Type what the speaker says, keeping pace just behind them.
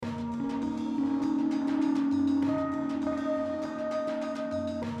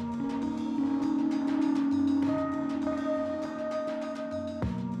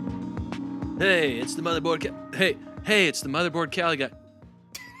Hey, it's the motherboard. Hey, it's the motherboard Cali guy.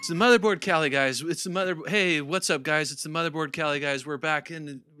 It's the motherboard Cali guys. It's the mother. Hey, what's up, guys? It's the motherboard Cali guys. We're back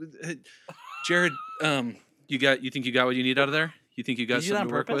in. Jared, you think you got what you need out of there? You think you got Did you do that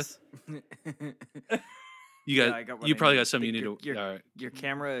something on to work with? purpose? You I probably need. got something you need to. Your, All right. your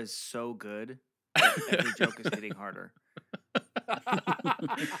camera is so good. That every joke is hitting harder.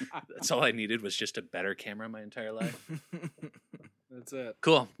 That's all I needed was just a better camera my entire life. That's it.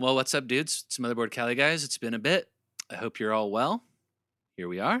 Cool. Well, what's up, dudes? It's motherboard Cali guys. It's been a bit. I hope you're all well. Here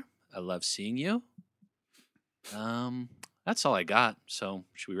we are. I love seeing you. That's all I got. So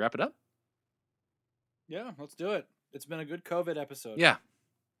should we wrap it up? Yeah, let's do it. It's been a good COVID episode. Yeah.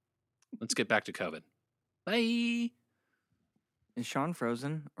 Let's get back to COVID. Bye. Is Sean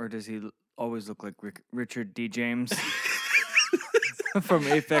frozen, or does he always look like Richard D. James from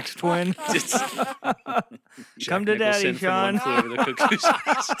Aphex Twin? Come to daddy, Nicholson from One Sean. Flew Over the Cuckoo's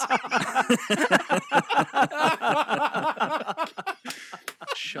Nest.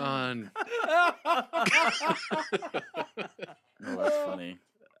 Sean. Oh, that's funny.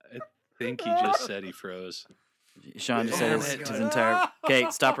 I think he just said he froze. Sean just Oh said my his God. entire. Okay,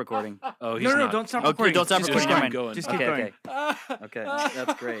 stop recording. Oh, he's No, not. don't stop Okay, recording. don't stop Just recording. keep Never mind. going. Going. Just keep Okay, going. Okay,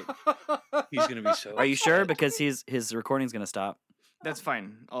 that's great. He's gonna be so. Are you sure? upset. Because his recording's gonna stop. That's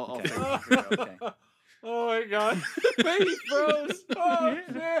fine. I'll Okay. figure it out. Okay. Oh my god. Baby froze. Oh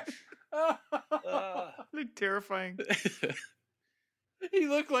shit. Look terrifying. He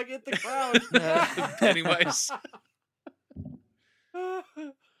looked like hit the ground. Pennywise.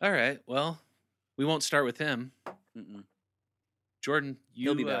 All right. Well, we won't start with him. Mm-mm. Jordan,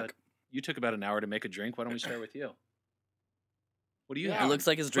 He'll be back. You took about an hour to make a drink. Why don't we start with you? What do you Yeah. have? It looks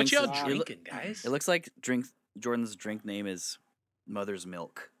like his What drink. y'all It drinking, guys? It looks like Jordan's drink name is Mother's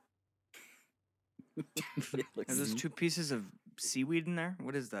Milk. It looks- Are those two pieces of seaweed in there?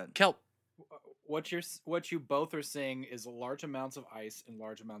 What is that? Kelp. What you both are seeing is large amounts of ice and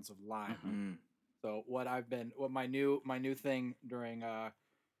large amounts of lime. Mhm. So what my new thing during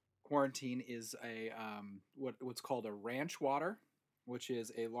quarantine is a what's called a ranch water, which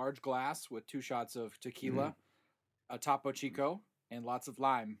is a large glass with 2 shots of tequila, a Topo Chico, and lots of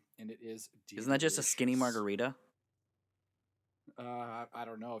lime, and it is delicious. Isn't that just a skinny margarita? I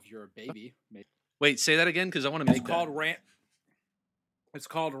don't know if you're a baby. Maybe. Wait, say that again because I want to make It's called that. ranch. It's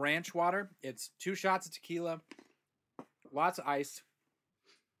called ranch water. It's 2 shots of tequila, lots of ice,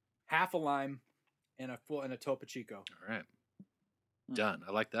 half a lime, and a Topo Chico. All right. Done.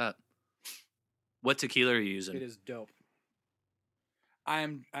 I like that. What tequila are you using? It is dope. I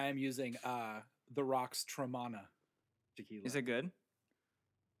am using The Rock's Tremana tequila. Is it good?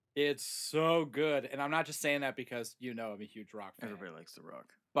 It's so good, and I'm not just saying that because I'm a huge Rock fan. Everybody likes The Rock.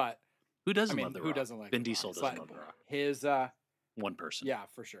 But Who doesn't I mean, love the who Rock? doesn't like Vin The Rock? Diesel doesn't But love the Rock. his One person. yeah,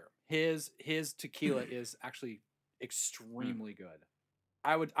 for sure. His tequila is actually extremely good.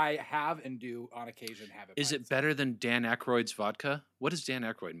 I have and do on occasion have it. Is by it itself. better than Dan Aykroyd's vodka? What does Dan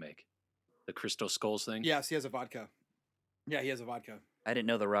Aykroyd make? The Crystal Skulls thing? Yes, he has a vodka. Yeah, he has a vodka. I didn't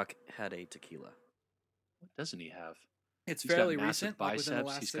know The Rock had a tequila. What doesn't he have? It's He's got fairly massive recent, like within the biceps,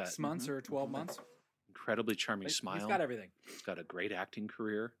 last he's 6 got- months or 12 months. Incredibly charming He's smile. got everything. He's got a great acting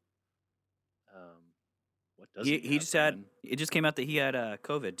career. What does He just had. It just came out that he had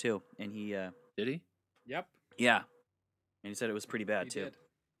COVID too, and he Did he? Yep. yeah, and he said it was pretty bad He too. did.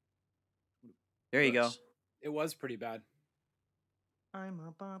 There you go. Gross. It was pretty bad. I'm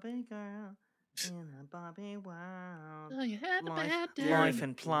a Barbie girl in a Barbie world. Oh, you had Life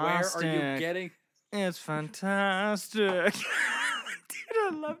in plastic. Where are you getting? It's fantastic. Dude, I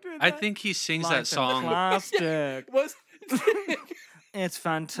loved it. I think he sings that song. Plastic. Was It's did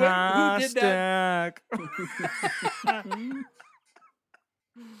fantastic.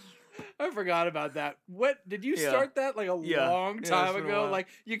 I forgot about that. What did you Yeah. start that like a Yeah. long Yeah, it's time been a ago? while. Like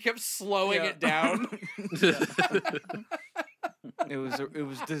you kept slowing Yeah. it down. It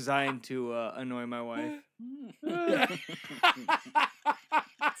was designed to annoy my wife.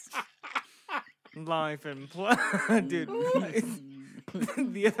 Life in dude.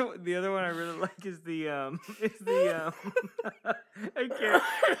 The other one I really like is the I can't.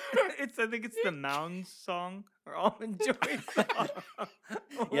 I think it's the Mounds song or Almond Joy song.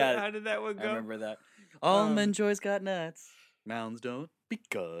 Yeah, How did that one I go? remember that. Um, Almond Joy's got nuts. Mounds don't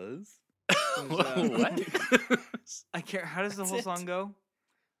because. What? I can't. How does the That's whole it. song go?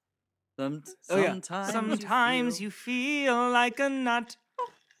 Some, Oh, yeah. sometimes, Sometimes you feel like a nut.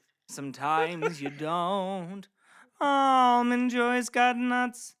 Sometimes you don't. Almond Joy's got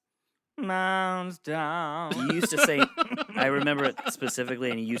nuts. Mounds down. He used to say, I remember it specifically,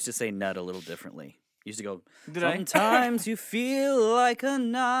 and he used to say nut a little differently. He used to go, Did I? sometimes you feel like a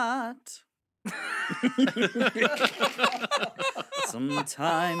nut.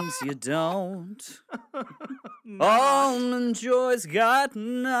 Sometimes you don't. Not. Almond Joy's got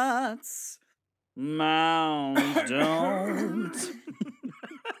nuts. Mounds don't.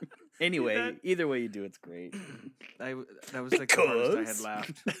 Anyway, That- either way you do, it's great. That was like the hardest I had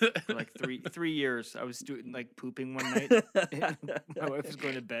Because- laughed for like 3 years. I was doing like pooping one night. and my wife was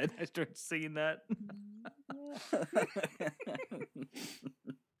going to bed. I started singing that.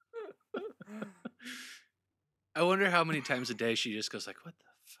 I wonder how many times a day she just goes like, "What the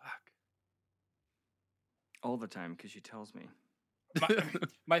All the time because she tells me.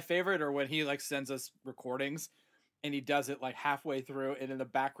 My favorite are when he like sends us recordings, and he does it like halfway through, and in the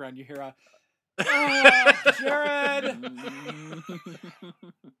background you hear a, "Ah, Jared."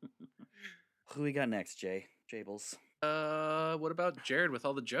 Who we got next, Jay? Jables. fuck?" What about Jared with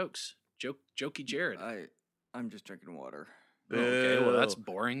all the jokes? Jokey Jared. I'm just drinking water. Oh, okay, well that's Boo.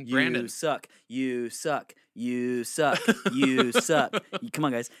 boring. You Brandon. suck. You suck. You suck. You suck. Come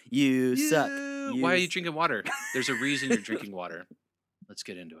on, guys. You suck. Why are you s- drinking water? There's a reason you're drinking water. Let's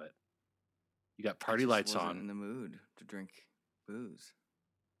get into it. You got party I just lights wasn't on. in the mood to drink booze.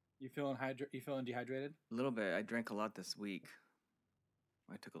 You feeling dehydrated? A little bit. I drank a lot this week.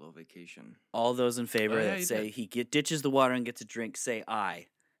 I took a little vacation. All those in favor yeah, that you say did. he ditches the water and gets a drink, say aye.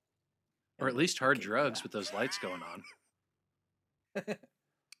 Or at least hard Okay, drugs yeah. with those lights going on.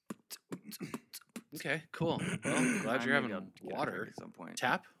 Okay, cool. Well, glad you're Maybe I'll having get a drink water. at some point.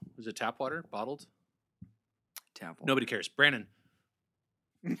 Tap? Was it tap water? Bottled? Tap. water. Nobody cares. Brandon.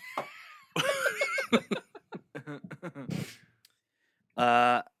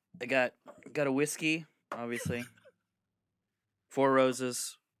 I got a whiskey, obviously. Four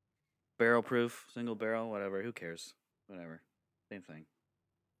Roses, barrel proof, single barrel, whatever. Who cares? Whatever, same thing.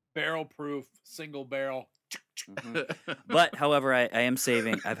 Barrel proof, single barrel. Mhm. But however, I am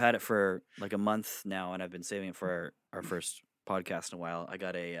saving. I've had it for like a month now, and I've been saving it for our first podcast in a while. I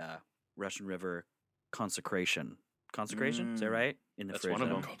got a Russian River consecration. Consecration, is that Mm. right? In the That's fridge one of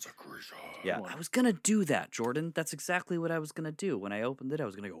now. them. Consecration. Yeah, I was gonna do that, Jordan. That's exactly what I was gonna do. When I opened it, I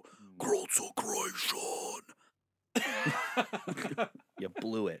was gonna go consecration. You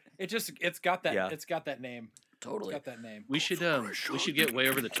blew it. It's got that Yeah. it's got that name. Totally. It's got that name. we should get way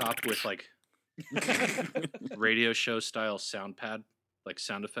over the top with like radio show style sound pad, like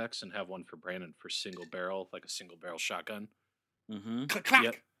sound effects, and have one for Brandon for single barrel, like a single barrel shotgun. Mm-hmm. Clack, clack.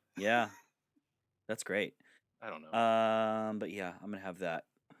 Yep. Yeah, that's great. I don't know. But yeah, I'm gonna have that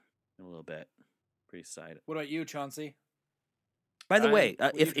in a little bit. Pretty excited. What about you, Chauncey? By the way,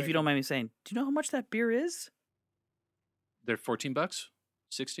 what are you if you drinking? don't mind me saying, do you know how much that beer is? They're $14,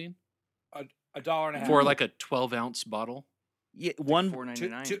 16 $1.50 for like a 12-ounce bottle. Yeah, one.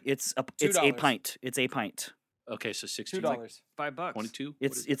 $4.99. two- It's a $2. pint. It's a pint. Okay, so 16. $2. $5. 22.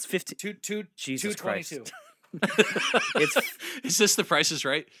 It's 50. Two Jesus Christ. $2.22. It's Is this the Price is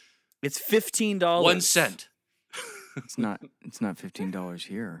Right? it's $15. 1 cent. It's not $15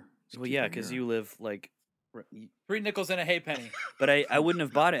 here. It's Well, yeah, cheaper because here. you live like. 3 nickels and a hay penny. But I wouldn't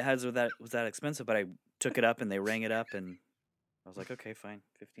have bought it as was that expensive. But I took it up and they rang it up and I was like, okay, fine,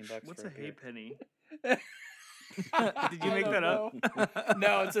 $15. What's for a hay beer. penny? Did you make that up?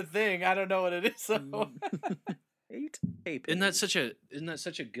 No, it's a thing. I don't know what it is. So. Eight. Hey, Isn't that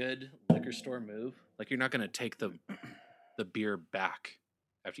such a good liquor store move? Like you're not going to take the beer back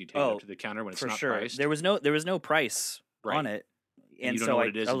after you take it Oh, up to the counter when it's for not sure? priced. There was no price Right. on it, and you don't so know what I,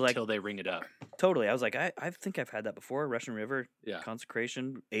 it is I was like, until they ring it up. totally. I was like, I think I've had that before. Russian River Yeah.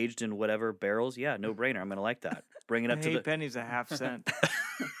 consecration, aged in whatever barrels. Yeah, no brainer. I'm gonna like that. Bring it A up to hay the. penny's a half cent.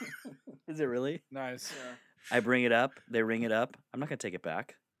 Is it really? Nice. I bring it up. They ring it up. I'm not gonna take it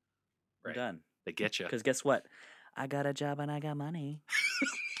back. Right. I'm done. They get you. Because guess what? I got a job and I got money.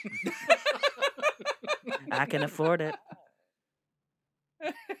 I can afford it.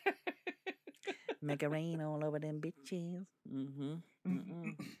 Make it rain all over them bitches. Mm-hmm.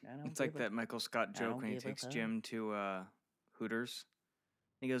 It's like that Michael Scott I joke don't when he give a takes fuck. Jim to Hooters.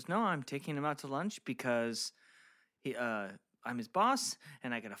 He goes, "No, I'm taking him out to lunch because I'm his boss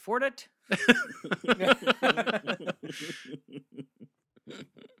and I can afford it."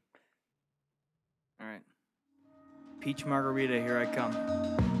 All right. Peach margarita, here I come.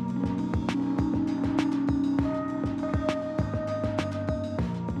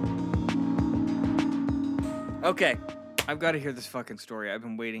 Okay, I've got to hear this fucking story. I've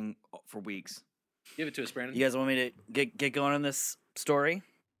been waiting for weeks. Give it to us, Brandon. You guys want me to get going on this story?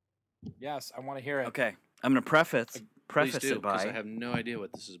 Yes, I want to hear it. Okay. I'm gonna preface Please do, it because by I have no idea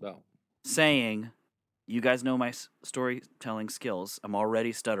what this is about. saying, you guys know my storytelling skills. I'm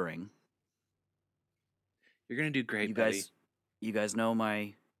already stuttering. You're gonna do great, you buddy. guys know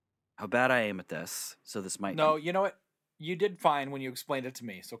how bad I am at this. So this might No, you know what? You did fine when you explained it to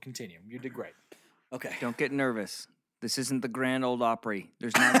me. So continue. You did great. Okay. Don't get nervous. This isn't the Grand Old Opry.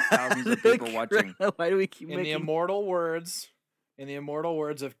 There's not thousands of people watching. Why do we keep In the making? immortal words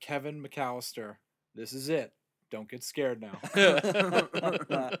of Kevin McAllister, this is it. Don't get scared now.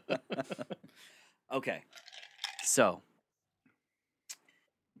 Okay. So,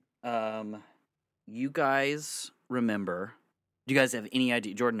 you guys remember? Do you guys have any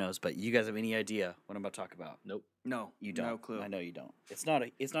idea? Jordan knows, but you guys have any idea what I'm about to talk about? Nope. No, You don't. No clue. I know you don't. It's not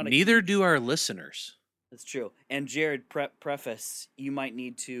a. It's not a. Neither do our listeners. It's true. And Jared, preface, you might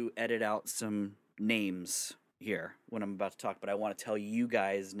need to edit out some names here when I'm about to talk, but I want to tell you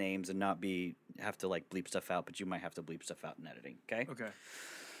guys names and not have to like bleep stuff out, but you might have to bleep stuff out in editing, okay? Okay.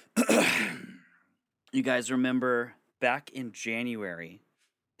 You guys remember back in January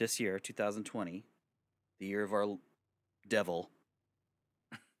this year, 2020, the year of our devil.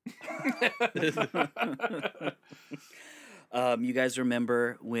 You guys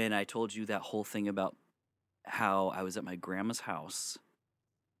remember when I told you that whole thing about how I was at my grandma's house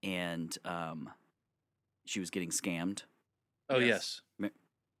and she was getting scammed? Oh Yes. yes.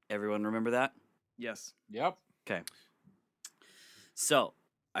 Everyone remember that? Yes. Yep. Okay. So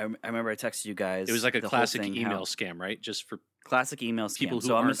I remember I texted you guys. It was like a the whole classic thing, email how- scam, right? Just for Classic email scam. People who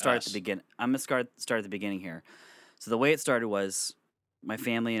So I'm gonna aren't start us. at the begin. I'm gonna start at the beginning here. So the way it started was my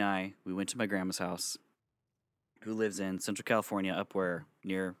family and we went to my grandma's house, who lives in Central California, up where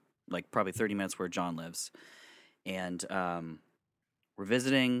near like probably 30 minutes where John lives, and we're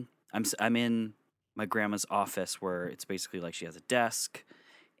visiting. I'm in my grandma's office where it's basically like she has a desk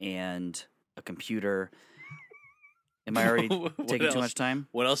and a computer. Am I already What taking too else? much time?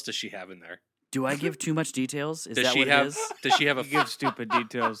 What else does she have in there? Do I give too much details? Is Does that she what have? it is? Does she have a? You give stupid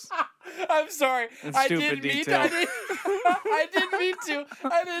details. I'm sorry. And I stupid didn't mean to. detail. I didn't mean to.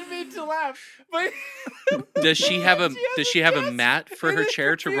 I didn't mean to laugh. But Does she have a? Does she have a desk mat for in her a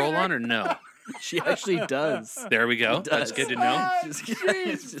chair to roll computer. on, or no? She actually does. There we go. It That's does. good to know. Ah, Just-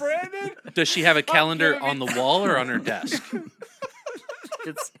 Jeez, Brandon. Does she have a calendar giving on the wall or on her desk?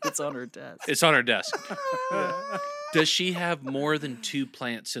 It's on her desk. It's on her desk. Does she have more than 2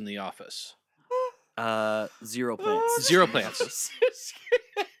 plants in the office? 0 plants. 0 plants.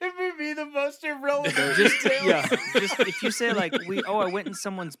 It would be the most irrelevant. Just detail. yeah. Just if you say like I went in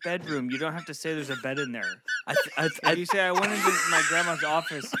someone's bedroom, you don't have to say there's a bed in there. If you say I went into my grandma's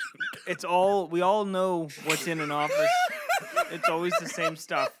office, it's all we all know what's in an office. It's always the same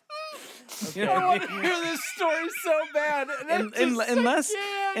stuff. You know I what I want to mean? hear this story so bad. And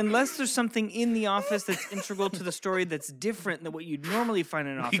Unless there's something in the office that's integral to the story that's different than what you'd normally find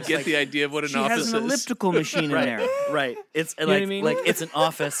in an office. You get like, the idea of what an she office has is. an elliptical machine in Right. there. Right. It's know like what I mean? like it's an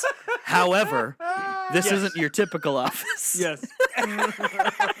office. However, this Yes. isn't your typical office. Yes.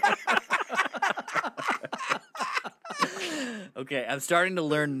 Okay, I'm starting to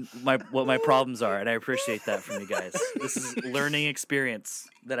learn what my problems are, and I appreciate that from you guys. This is learning experience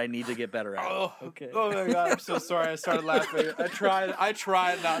that I need to get better at. Oh, Okay. Oh my god, I'm so sorry. I started laughing. I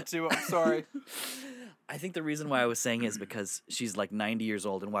tried not to. I'm sorry. I think the reason why I was saying is because she's like 90 years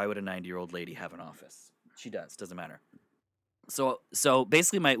old, and why would a 90-year-old lady have an office? She does. Doesn't matter. So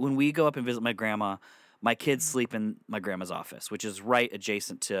basically, when we go up and visit my grandma, my kids sleep in my grandma's office, which is right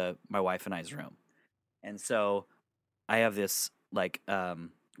adjacent to my wife and I's room. And so I have this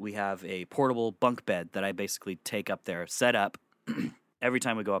we have a portable bunk bed that I basically take up there, set up every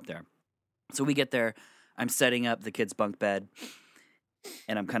time we go up there. So we get there, I'm setting up the kids' bunk bed,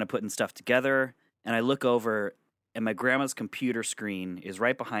 and I'm kind of putting stuff together. And I look over, and my grandma's computer screen is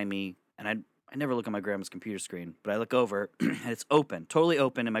right behind me. And I never look at my grandma's computer screen, but I look over, and it's open, totally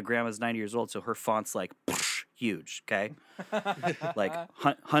open. And my grandma's 90 years old, so her font's like huge, okay? Like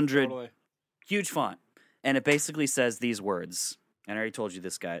 100, Totally. huge font. And it basically says these words. And I already told you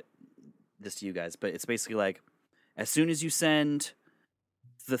this to you guys, but it's basically like, as soon as you send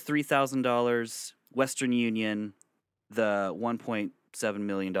the $3,000 Western Union, the $1.7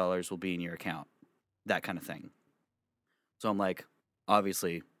 million will be in your account. That kind of thing. So I'm like,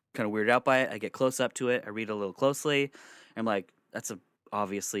 obviously, kind of weirded out by it. I get close up to it. I read it a little closely. I'm like, that's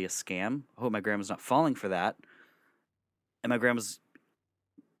obviously a scam. I hope my grandma's not falling for that. And my grandma's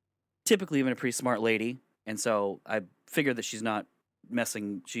typically even a pretty smart lady. And so I figured that she's not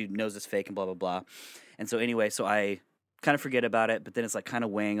messing. She knows it's fake and blah, blah, blah. And so anyway, so I kind of forget about it, but then it's like kind of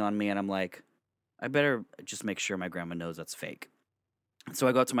weighing on me. And I'm like, I better just make sure my grandma knows that's fake. So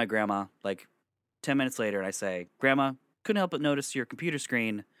I go up to my grandma like 10 minutes later and I say, Grandma, couldn't help but notice your computer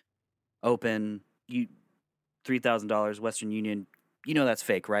screen open, you $3,000 Western Union. You know that's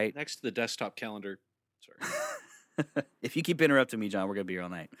fake, right? Next to the desktop calendar. Sorry. If you keep interrupting me, John, we're gonna be here all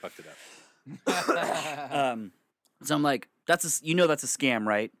night. Fucked it up. So I'm like, that's a that's a scam,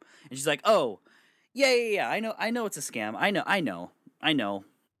 right? And she's like, oh, yeah. I know it's a scam. I know.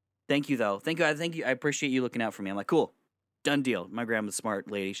 Thank you though. Thank you. I appreciate you looking out for me. I'm like, cool, done deal. My grandma's a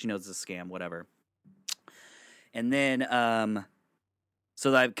smart lady. She knows it's a scam. Whatever. And then,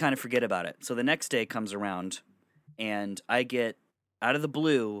 so I kind of forget about it. So the next day comes around, and I get out of the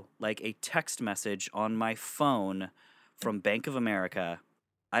blue like a text message on my phone from Bank of America.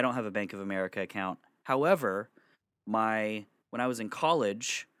 I don't have a Bank of America account. However, when I was in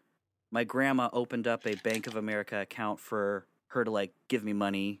college, my grandma opened up a Bank of America account for her to like give me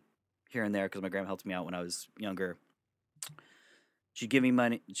money here and there because my grandma helped me out when I was younger. She'd give me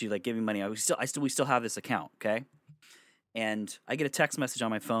money. She'd like give me money. We still have this account, okay? And I get a text message on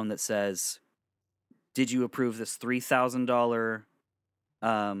my phone that says, "Did you approve this $3,000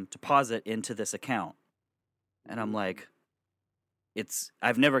 deposit into this account?" And I'm like,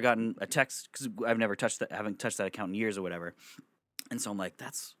 I've never gotten a text because I've never haven't touched that account in years or whatever. And so I'm like,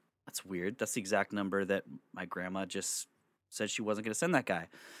 that's weird. That's the exact number that my grandma just said she wasn't going to send that guy.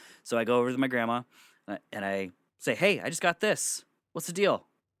 So I go over to my grandma and I say, "Hey, I just got this. What's the deal?"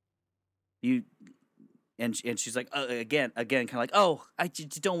 And she's like, again, kind of like, "Oh,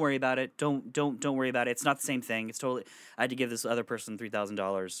 don't worry about it. Don't worry about it. It's not the same thing. It's totally. I had to give this other person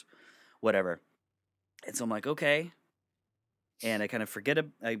 $3,000, whatever." And so I'm like, okay. And I kind of forget.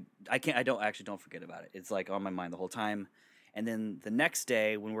 I don't forget about it. It's like on my mind the whole time. And then the next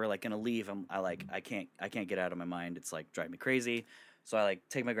day when we're like gonna leave, I can't get it out of my mind. It's like driving me crazy. So I like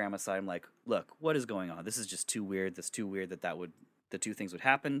take my grandma's side. I'm like, "Look, what is going on? This is just too weird. That's too weird that the two things would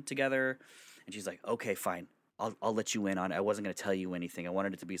happen together." And she's like, "Okay, fine. I'll let you in on it. I wasn't gonna tell you anything. I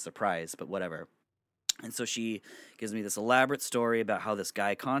wanted it to be a surprise, but whatever." And so she gives me this elaborate story about how this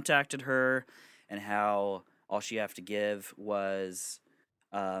guy contacted her and how all she have to give was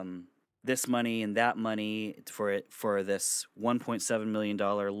this money and that money for this $1.7 million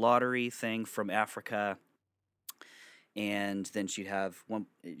lottery thing from Africa. And then she had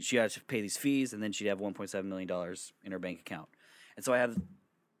to pay these fees, and then she'd have $1.7 million in her bank account. And so I have,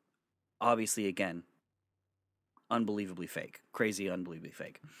 obviously, again, unbelievably fake, crazy, unbelievably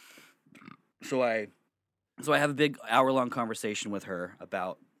fake. So I have a big hour-long conversation with her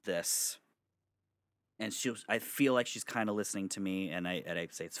about this, and I feel like she's kind of listening to me, and I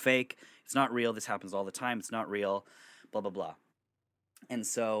say it's fake, it's not real, this happens all the time, it's not real, blah blah blah. And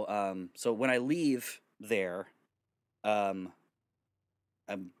so so when I leave there, I'm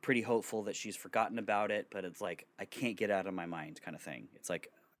pretty hopeful that she's forgotten about it, but it's like I can't get out of my mind, kind of thing. It's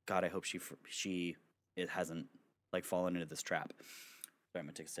like, God, I hope it hasn't like fallen into this trap. Sorry, I'm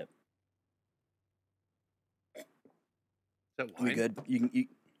gonna take a sip. Is that wine? You good? You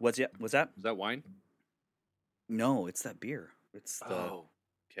what's that? Is that wine? No, it's that beer. It's the Oh,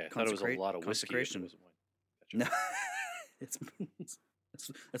 okay. I thought it was a lot of whiskey. consecration. It wasn't wine. Gotcha. No,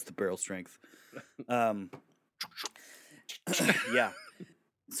 that's the barrel strength. Yeah.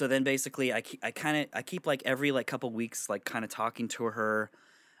 So then basically, I keep like every like couple weeks like kind of talking to her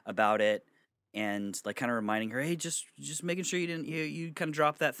about it and like kind of reminding her, hey, just making sure you kind of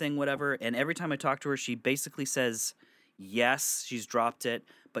drop that thing, whatever. And every time I talk to her, she basically says yes, she's dropped it,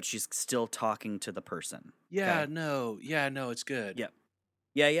 but she's still talking to the person. Yeah, Okay? no, it's good. Yeah.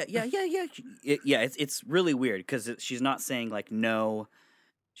 Yeah. It's really weird because she's not saying like no,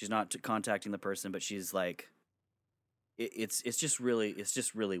 she's not contacting the person, but she's like, it's just really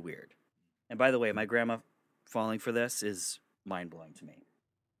weird. And by the way, my grandma falling for this is mind blowing to me.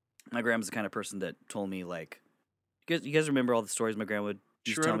 My grandma's the kind of person that told me like, you guys remember all the stories my grandma would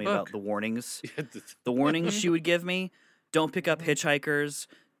She used wrote to tell a me book. about the warnings, the warnings she would give me. Don't pick up hitchhikers.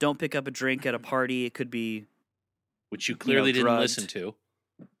 Don't pick up a drink at a party. It could be. Which you clearly didn't drugged. listen to.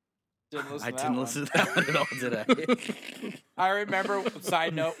 I didn't listen to that one at all, did I? I remember.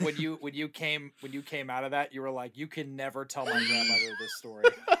 Side note: when you came out of that, you were like, "You can never tell my grandmother this story."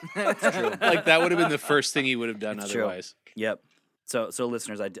 It's true. Like that would have been the first thing he would have done It's true. otherwise. Yep. So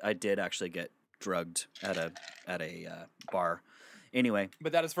listeners, I did actually get drugged at a bar. Anyway,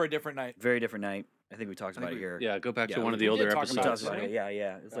 But that is for a different night. very different night. I think we talked about it here. Yeah, go back Yeah, to one we- of the we did older talk about episodes. it, right?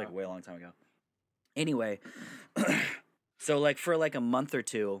 Yeah. It's like Yeah. way a long time ago. Anyway, so like for like a month or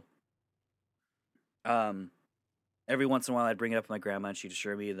two, every once in a while I'd bring it up with my grandma and she'd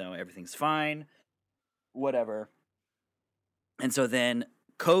assure me, no, everything's fine, whatever. And so then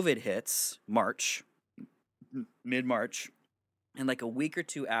COVID hits mid-March, and like a week or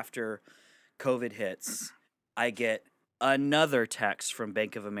two after COVID hits, I get another text from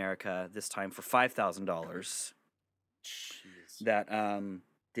Bank of America, this time for $5,000. That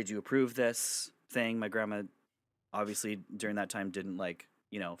did you approve this thing? My grandma obviously during that time didn't like,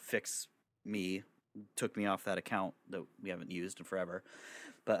 fix me, took me off that account that we haven't used in forever.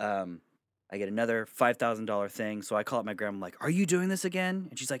 But I get another $5,000 thing. So I call up my grandma, I'm like, "Are you doing this again?"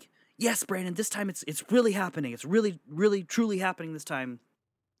 And she's like, "Yes, Brandon, this time it's really happening. It's really, really, truly happening this time."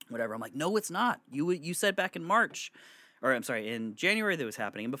 Whatever. I'm like, "No, it's not. You said back in March, or I'm sorry, in January that was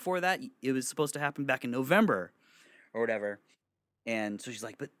happening. And before that, it was supposed to happen back in November or whatever." And so she's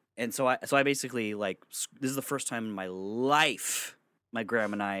like, "But," and so I basically like, this is the first time in my life my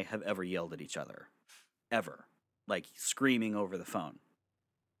grandma and I have ever yelled at each other, ever, like screaming over the phone.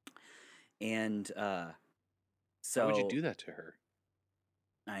 And so Why would you do that to her?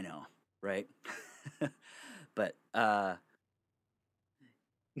 I know, right? But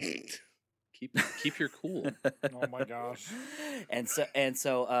keep your cool. Oh my gosh. and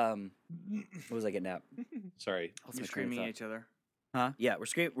so what was I getting at? Sorry. Lost You're my train of screaming at thought. each other. Huh? Yeah, we're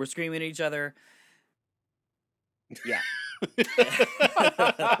screaming at each other. Yeah.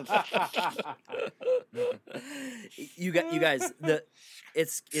 you guys,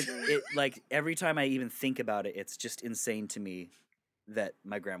 it like every time I even think about it, it's just insane to me that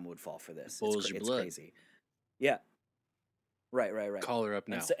my grandma would fall for this. Boils your It's blood. crazy. Yeah. Right. Call her up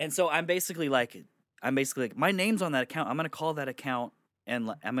now. And so I'm basically like, my name's on that account. I'm gonna call that account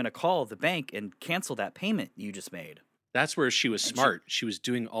and I'm gonna call the bank and cancel that payment you just made. That's where she was And smart. She was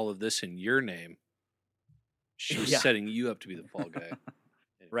doing all of this in your name. She was Yeah. setting you up to be the fall guy.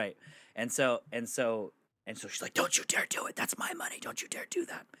 Right. And so she's like, "Don't you dare do it. That's my money. Don't you dare do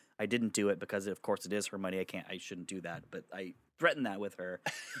that." I didn't do it because of course it is her money. I shouldn't do that. But I threatened that with her.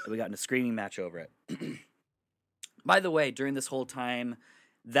 And we got in a screaming match over it. By the way, during this whole time,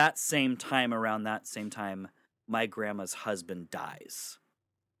 around that same time, my grandma's husband dies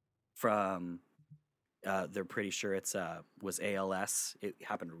from they're pretty sure it's was ALS. It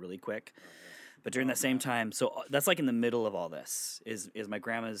happened really quick. But during that same time, so that's like in the middle of all this is my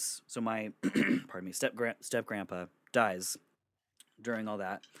grandma's. So my pardon me, step grandpa dies during all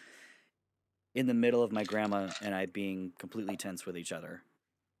that. In the middle of my grandma and I being completely tense with each other,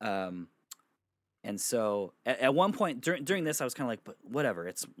 and so at one point during this, I was kind of like, "But whatever,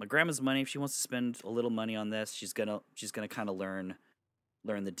 it's my grandma's money. If she wants to spend a little money on this, she's gonna kind of learn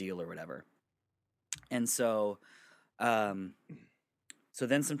the deal or whatever." And so, so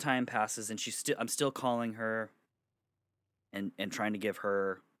then some time passes, and I'm still calling her, and trying to give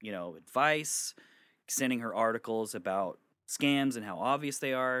her advice, sending her articles about scams and how obvious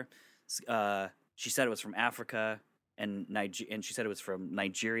they are. She said it was from Africa and she said it was from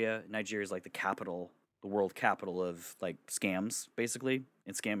Nigeria. Nigeria is like the world capital of like scams, basically,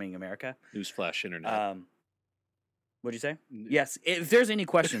 and scamming America. Newsflash, internet. What'd you say? Yes. If there's any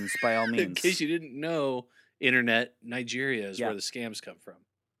questions, by all means. In case you didn't know, internet, Nigeria is where the scams come from.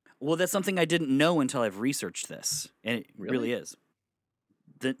 Well, that's something I didn't know until I've researched this, and it really is.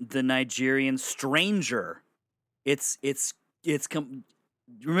 The Nigerian stranger.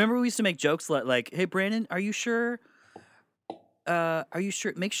 Remember we used to make jokes like, "Hey Brandon, are you sure? Are you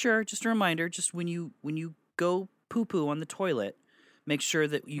sure? Make sure. Just a reminder. Just when you go poo poo on the toilet, make sure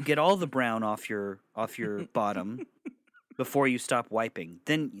that you get all the brown off your bottom before you stop wiping.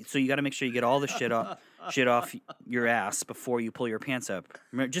 Then, so you got to make sure you get all the shit off your ass before you pull your pants up.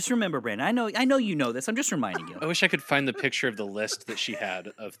 Just remember, Brandon. I know you know this. I'm just reminding you. I wish I could find the picture of the list that she had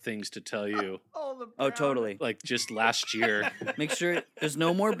of things to tell you, Oh, totally. like just last year. Make sure there's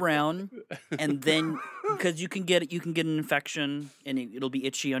no more brown, and then because you can get an infection and it'll be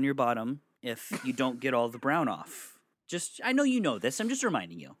itchy on your bottom if you don't get all the brown off. I know you know this. I'm just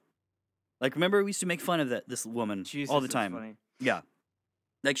reminding you. Like, remember we used to make fun of this woman Jesus, all the that's time. funny. Yeah,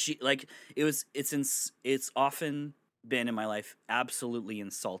 it's often been in my life absolutely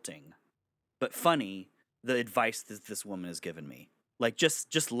insulting, but funny. The advice that this woman has given me, like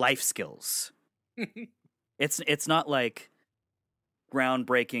just life skills. It's not like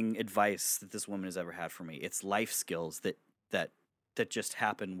groundbreaking advice that this woman has ever had for me. It's life skills that just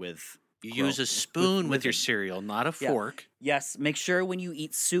happen with. You use a spoon with your cereal, not a fork. Yes, make sure when you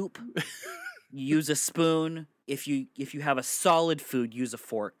eat soup, you use a spoon. If you have a solid food, use a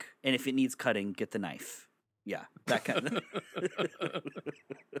fork, and if it needs cutting, get the knife. Yeah, that kind of.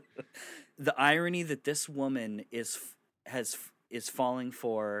 The irony that this woman is falling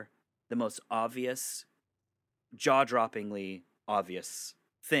for the most obvious, jaw-droppingly obvious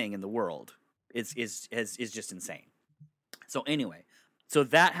thing in the world is just insane. So anyway. So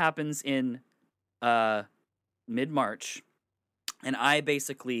that happens in mid-March, and I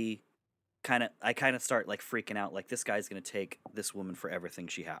basically kind of start like freaking out, like this guy's gonna take this woman for everything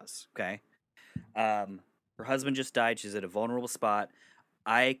she has. Okay, her husband just died. She's at a vulnerable spot.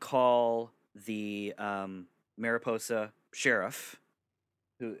 I call the Mariposa sheriff,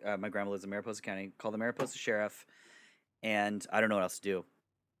 who my grandma lives in Mariposa County. Call the Mariposa sheriff, and I don't know what else to do.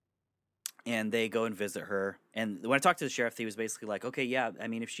 And they go and visit her. And when I talked to the sheriff, he was basically like, okay, yeah, I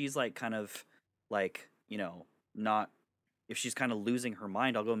mean, if she's like kind of like, you know, not, if she's kind of losing her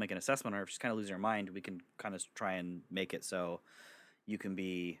mind, I'll go make an assessment on her. If she's kind of losing her mind, we can kind of try and make it so you can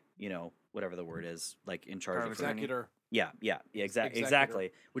be, you know, whatever the word is, like in charge of her. Executor. Yeah, Executor.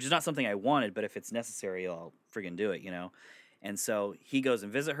 exactly. Which is not something I wanted, but if it's necessary, I'll friggin' do it, you know. And so he goes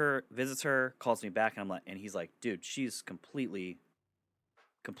and visits her, calls me back, and I'm like, and he's like, dude, she's completely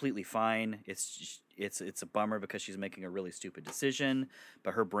fine. It's a bummer because she's making a really stupid decision,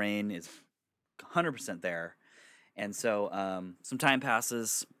 but her brain is 100% there. And so some time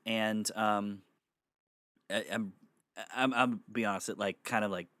passes, and I'm be honest, it like kind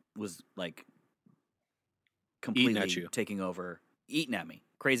of like was like completely you. taking over, eating at me,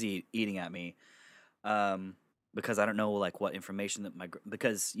 crazy eating at me, because I don't know like what information that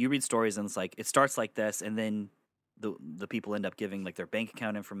because you read stories and it's like it starts like this, and then the people end up giving like their bank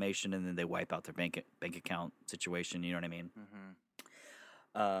account information, and then they wipe out their bank account situation. You know what I mean?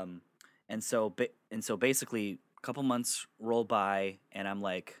 Mm-hmm. And so basically, a couple months roll by, and I'm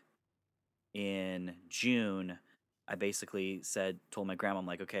like, in June, I basically told my grandma, I'm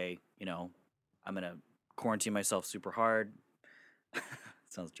like, okay, you know, I'm gonna quarantine myself super hard.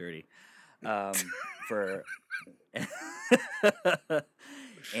 Sounds dirty. For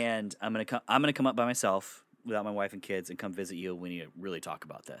and I'm gonna come up by myself without my wife and kids and come visit you. We need to really talk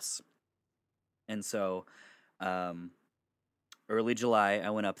about this. And so, early July,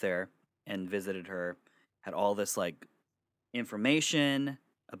 I went up there and visited her. Had all this like information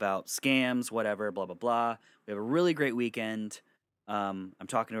about scams, whatever, blah blah blah. We have a really great weekend. I'm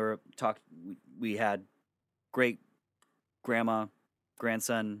talking to her. We had great grandma,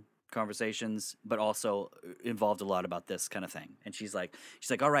 grandson conversations, but also involved a lot about this kind of thing. And she's like,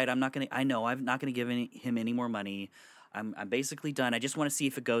 all right, I'm not gonna give him any more money. I'm basically done. I just want to see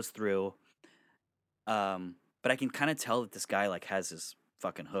if it goes through. But I can kind of tell that this guy like has his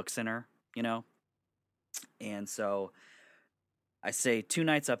fucking hooks in her, you know. And so I stay 2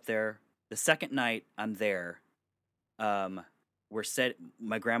 nights up there. The second night I'm there, my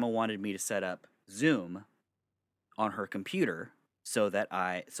grandma wanted me to set up Zoom on her computer so that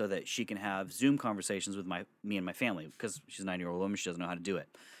she can have Zoom conversations with me and my family, because she's a 9-year-old woman. She doesn't know how to do it.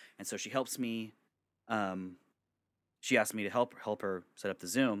 And so she helps me. She asked me to help her set up the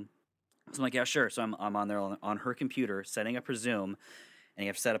Zoom. So I'm like, yeah, sure. So I'm on there on her computer setting up her Zoom, and you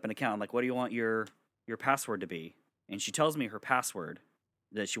have to set up an account. I'm like, what do you want your password to be? And she tells me her password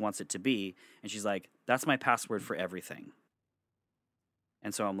that she wants it to be, and she's like, that's my password for everything.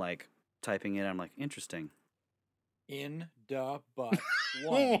 And so I'm like typing it. I'm like, interesting. In the butt.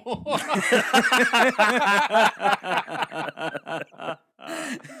 One.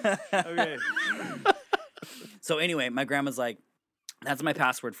 Okay. So anyway, my grandma's like, that's my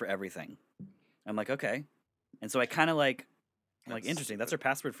password for everything. I'm like, okay. And so I kind of like, I'm like, interesting. That's her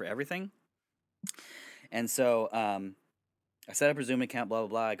password for everything. And so I set up her Zoom account, blah, blah,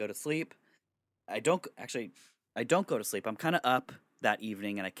 blah. I go to sleep. I don't go to sleep. I'm kind of up that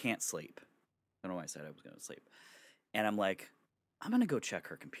evening and I can't sleep. I don't know why I said I was going to sleep. And I'm like, I'm going to go check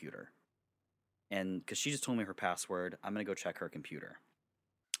her computer. And because she just told me her password, I'm going to go check her computer.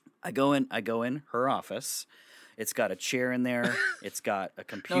 I go in her office. It's got a chair in there. It's got a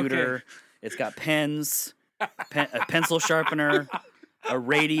computer. Okay. It's got pens, a pencil sharpener, a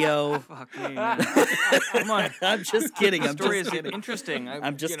radio. Fuck me, man. Come on. I'm just kidding. The I'm story just is kidding. interesting.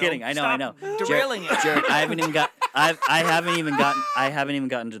 I'm just kidding. I know. Stop derailing it. Jared, I haven't even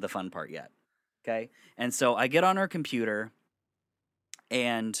gotten to the fun part yet. Okay? And so I get on her computer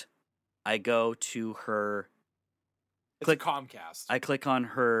and I go to her It's Comcast. I click on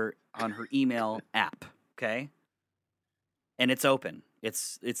her email app, okay? And it's open.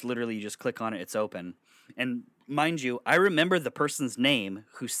 It's literally, you just click on it, it's open. And mind you, I remember the person's name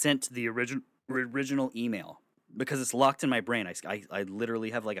who sent the original email because it's locked in my brain. I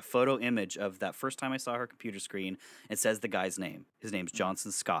literally have like a photo image of that first time I saw her computer screen. It says the guy's name. His name's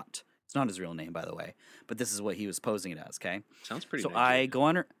Johnson Scott. It's not his real name, by the way, but this is what he was posing it as, okay? Sounds pretty So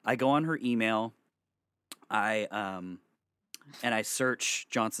Nigerian. I go on her email. And I search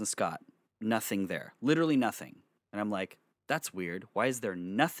Johnson Scott. Nothing there. Literally nothing. And I'm like, that's weird. Why is there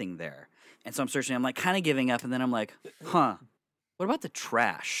nothing there? And so I'm searching. I'm like kind of giving up. And then I'm like, what about the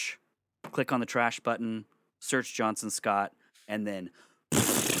trash? Click on the trash button, search Johnson Scott, and then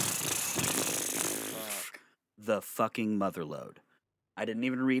the fucking motherload. I didn't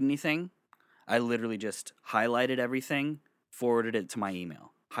even read anything. I literally just highlighted everything, forwarded it to my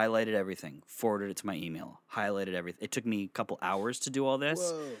email. highlighted everything, forwarded it to my email, highlighted everything. It took me a couple hours to do all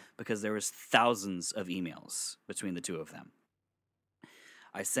this because there was thousands of emails between the two of them.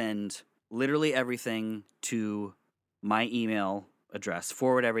 I send literally everything to my email address,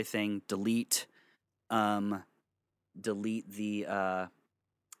 forward everything, delete the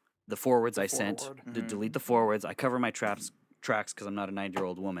forwards I sent, Forward. delete the forwards. I cover my tracks because I'm not a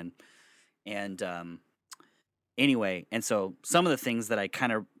 9-year-old woman. And anyway, and so some of the things that I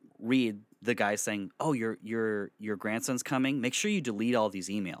kind of read, the guy saying, "Oh, your grandson's coming. Make sure you delete all these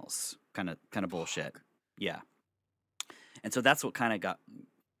emails." Kind of bullshit. Yeah. And so that's what kind of got.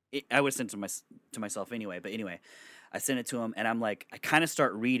 I would send it to myself anyway. But anyway, I sent it to him, and I'm like, I kind of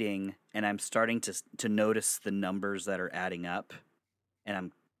start reading, and I'm starting to notice the numbers that are adding up,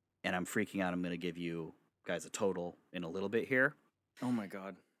 and I'm freaking out. I'm going to give you guys a total in a little bit here. Oh my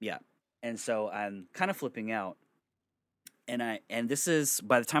god. Yeah. And so I'm kind of flipping out. And this is,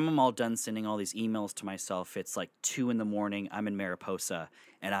 by the time I'm all done sending all these emails to myself, it's like 2 a.m. I'm in Mariposa,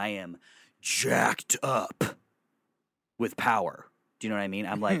 and I am jacked up with power. Do you know what I mean?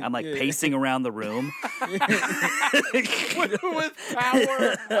 I'm like pacing around the room. with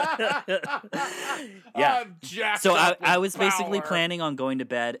power. Yeah. I'm jacked So up I with was basically power. planning on going to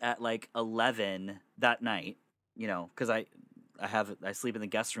bed at like 11 that night, because I sleep in the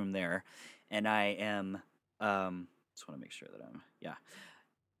guest room there, and I am just want to make sure that yeah.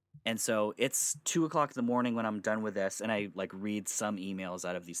 And so it's 2:00 in the morning when I'm done with this, and I like read some emails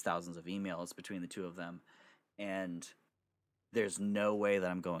out of these thousands of emails between the two of them, and there's no way that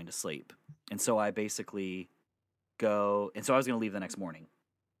I'm going to sleep. And so I basically go, and so I was going to leave the next morning.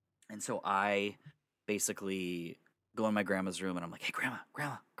 And so I basically go in my grandma's room, and I'm like, "Hey, grandma,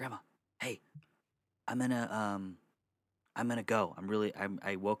 hey, I'm gonna go.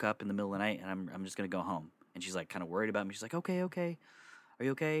 I woke up in the middle of the night, and I'm just gonna go home." And she's like kind of worried about me. She's like, okay. Are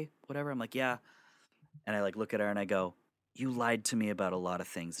you okay? Whatever. I'm like, yeah. And I like look at her and I go, "You lied to me about a lot of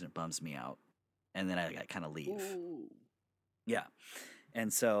things, and it bums me out." And then I kind of leave. Ooh. Yeah.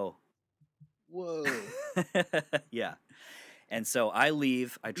 And so, Whoa. yeah. And so I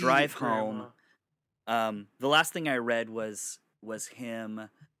leave. I drive home. The last thing I read was him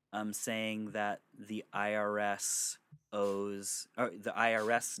saying that the IRS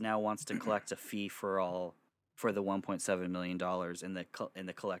now wants to collect a fee for the $1.7 million, and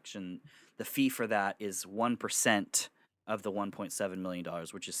the collection. The fee for that is 1% of the $1.7 million,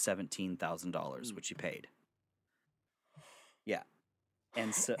 which is $17,000, which he paid. Yeah.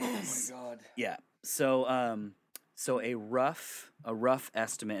 And so, Oh my god. yeah. So a rough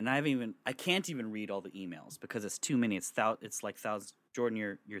estimate, and I can't even read all the emails because it's too many. It's like thousands. Jordan,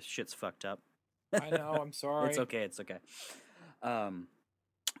 your shit's fucked up. I know. I'm sorry. It's okay.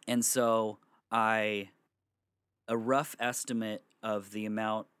 And so a rough estimate of the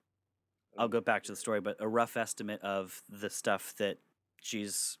amount. I'll go back to the story, but a rough estimate of the stuff that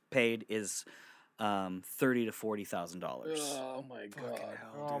she's paid is $30,000 to $40,000. Oh my god.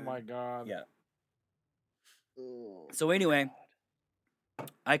 Oh my god. Yeah. Oh, So anyway,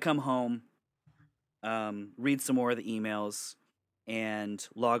 I come home, read some more of the emails, and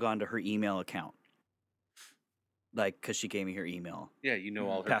log on to her email account. Like, because she gave me her email yeah, you know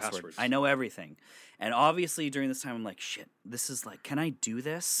all her password. passwords. I know everything. And obviously during this time, I'm like, shit, this is like, can I do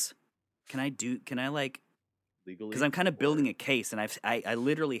this? Can I like, Legally. because I'm kind of building a case, and I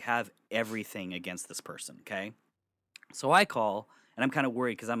literally have everything against this person, okay? So I call, and I'm kind of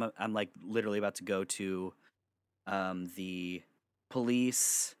worried because I'm like literally about to go to the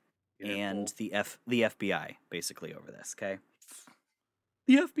police and Interpol. the FBI basically over this, okay?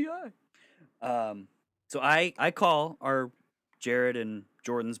 The FBI. So I call our Jared and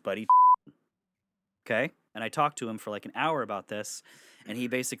Jordan's buddy, okay? And I talked to him for like an hour about this, and he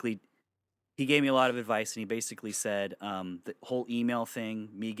gave me a lot of advice, and he basically said the whole email thing,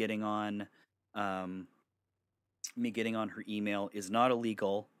 me getting on her email is not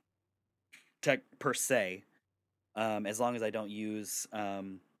illegal per se, as long as I don't use,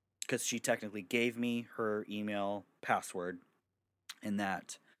 because she technically gave me her email password, and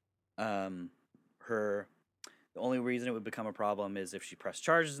that the only reason it would become a problem is if she pressed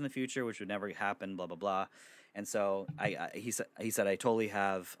charges in the future, which would never happen, blah blah blah. And so he said I totally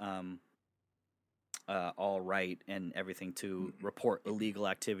have all right and everything to report illegal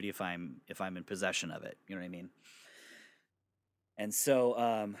activity if I'm in possession of it. You know what I mean? And so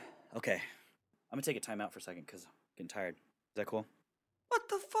okay, I'm gonna take a time out for a second because I'm getting tired. Is that cool? What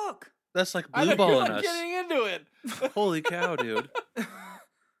the fuck? That's like I blue know you're balling not us. getting into it. Holy cow, dude.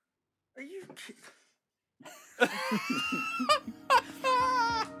 Are you kidding?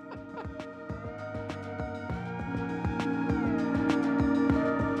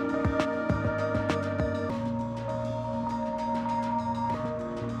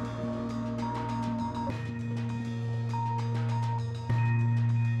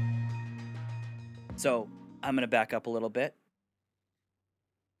 So I'm going to back up a little bit.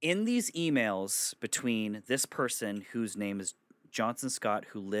 In these emails between this person whose name is Johnson Scott,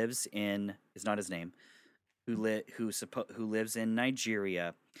 who lives in, is not his name, who lives in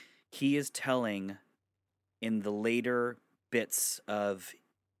Nigeria, he is telling in the later bits of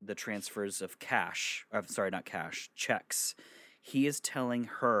the transfers of cash, not cash, checks, he is telling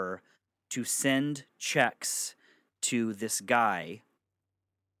her to send checks to this guy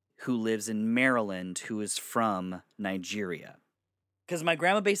who lives in Maryland who is from Nigeria. Because my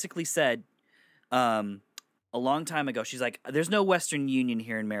grandma basically said a long time ago, she's like, there's no Western Union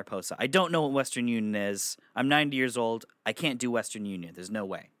here in Mariposa. I don't know what Western Union is. I'm 90 years old. I can't do Western Union. There's no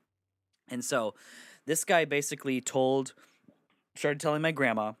way. And so this guy basically started telling my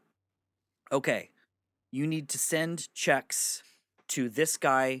grandma, okay, you need to send checks to this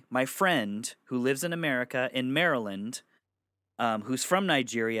guy, my friend, who lives in America, in Maryland, who's from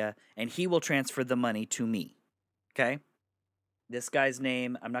Nigeria, and he will transfer the money to me. Okay? This guy's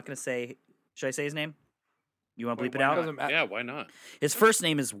name, I'm not going to say, should I say his name? You want to bleep it out? Yeah, why not? His first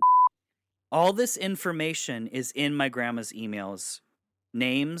name is. All this information is in my grandma's emails.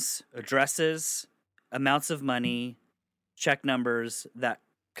 Names, addresses, amounts of money, check numbers, that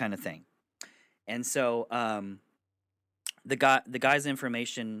kind of thing. And so the guy's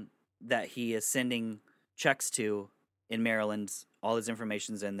information that he is sending checks to in Maryland, all his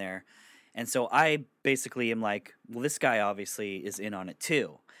information's in there. And so I basically am like, well, this guy obviously is in on it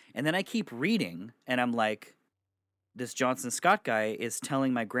too. And then I keep reading, and I'm like, this Johnson Scott guy is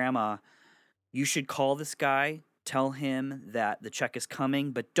telling my grandma, you should call this guy, tell him that the check is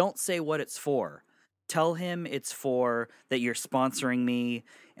coming, but don't say what it's for. Tell him it's for that you're sponsoring me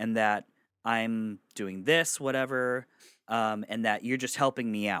and that I'm doing this, whatever, and that you're just helping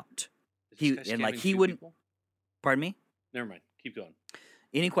me out. He wouldn't. People? Pardon me? Never mind. Keep going.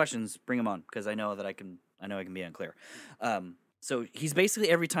 Any questions? Bring them on, because I know I can be unclear. So he's basically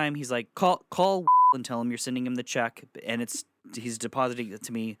every time he's like, call and tell him you're sending him the check, and he's depositing it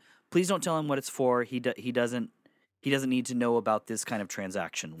to me. Please don't tell him what it's for. He doesn't need to know about this kind of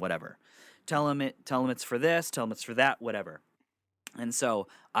transaction. Whatever. Tell him it's for this. Tell him it's for that. Whatever. And so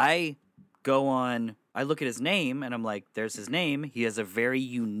I go on. I look at his name, and I'm like, there's his name. He has a very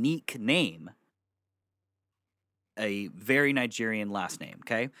unique name. A very Nigerian last name,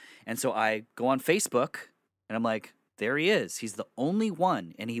 okay? And so I go on Facebook, and I'm like, there he is. He's the only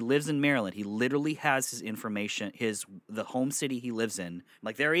one, and he lives in Maryland. He literally has his information, the home city he lives in. I'm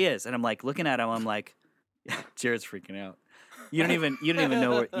like, there he is. And I'm like looking at him, I'm like, Jared's freaking out. You don't even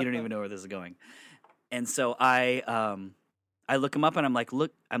know where this is going. And so I look him up, and I'm like,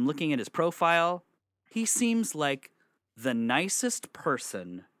 I'm looking at his profile. He seems like the nicest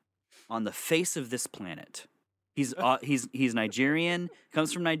person on the face of this planet. He's Nigerian,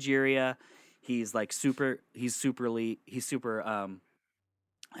 comes from Nigeria. He's like super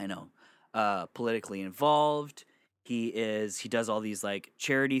politically involved. He does all these like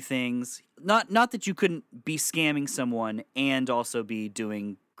charity things. Not that you couldn't be scamming someone and also be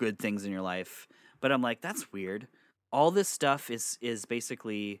doing good things in your life, but I'm like, that's weird. All this stuff is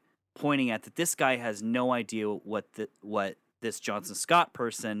basically pointing at that this guy has no idea what this Johnson Scott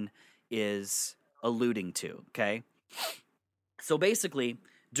person is alluding to, okay? So basically,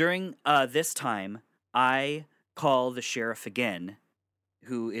 during this time, I call the sheriff again,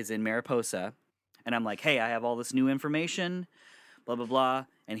 who is in Mariposa, and I'm like, hey, I have all this new information, blah, blah, blah,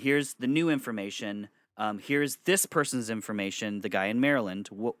 and here's the new information. Here's this person's information, the guy in Maryland,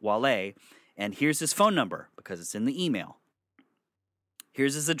 Wale, and here's his phone number, because it's in the email.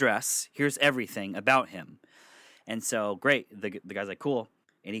 Here's his address. Here's everything about him. And so, great, the guy's like, cool.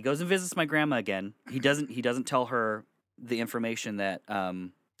 And he goes and visits my grandma again. He doesn't tell her the information that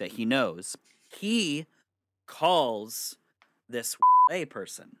he knows. He calls this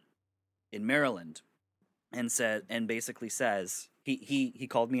person in Maryland and basically says he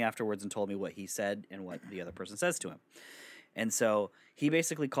called me afterwards and told me what he said and what the other person says to him. And so he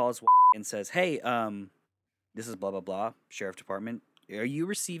basically calls and says, hey, this is blah blah blah, sheriff department. Are you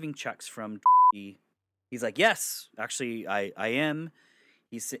receiving checks from? He's like, yes, actually I am.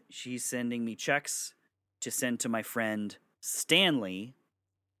 She's sending me checks to send to my friend Stanley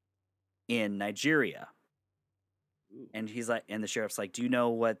in Nigeria. And he's like, and the sheriff's like, do you know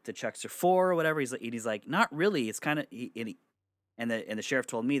what the checks are for or whatever? He's like, not really. It's kind of, and the sheriff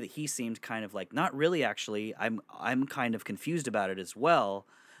told me that he seemed kind of like, not really, actually. I'm kind of confused about it as well,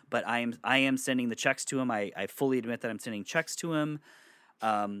 but I am sending the checks to him. I fully admit that I'm sending checks to him.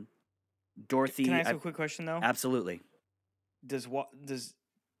 Dorothy, Can I ask a quick question though? Absolutely. Does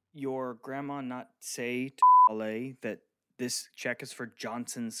your grandma not say to Ale that this check is for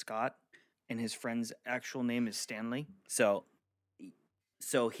Johnson Scott And his friend's actual name is Stanley. So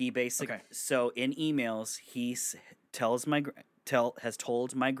he basically Okay. so in emails he has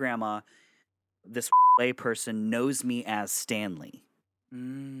told my grandma this lay person knows me as Stanley.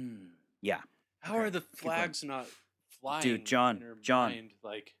 Yeah, How Okay, are the keep going. flags not flying? Dude, John, in her John. mind?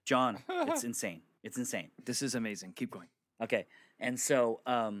 Like, John, it's insane. It's insane. This is amazing. Keep going. Okay, and so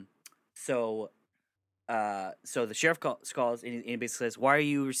the sheriff calls and he basically says, "Why are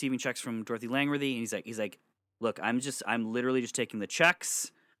you receiving checks from Dorothy Langworthy?" And he's like, "Look, I'm literally just taking the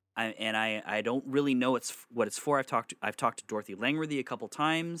checks, I don't really know what it's for. I've talked to Dorothy Langworthy a couple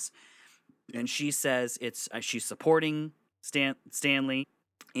times, and she says she's supporting Stanley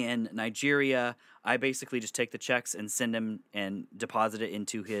in Nigeria. I basically just take the checks and send him and deposit it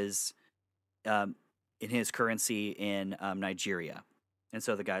into his in his currency in Nigeria." And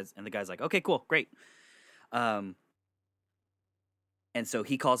so the guy's like, "Okay, cool, great." And so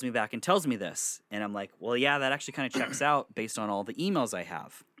he calls me back and tells me this, and I'm like, "Well, yeah, that actually kind of checks out based on all the emails I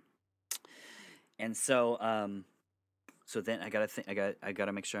have." And so then I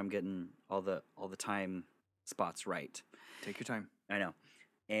gotta make sure I'm getting all the time spots right. Take your time. I know.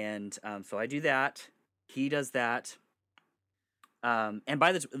 And so I do that. He does that. And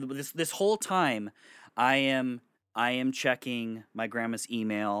by this whole time, I am checking my grandma's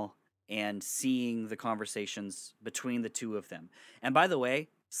email and seeing the conversations between the two of them. And by the way,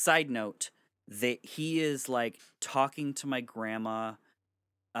 side note, that he is like talking to my grandma.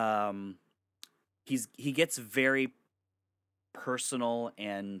 He gets very personal,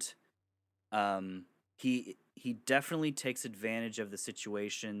 and he definitely takes advantage of the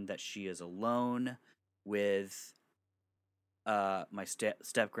situation that she is alone with my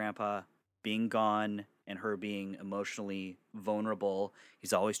step grandpa being gone and her being emotionally vulnerable.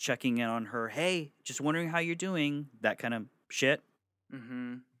 He's always checking in on her. "Hey, just wondering how you're doing," that kind of shit.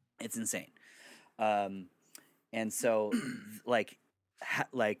 Mm-hmm. It's insane. And so like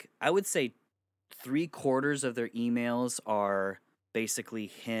I would say 3/4 of their emails are basically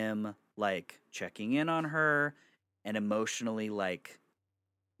him like checking in on her and emotionally like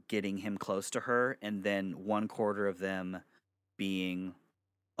getting him close to her, and then 1/4 of them being,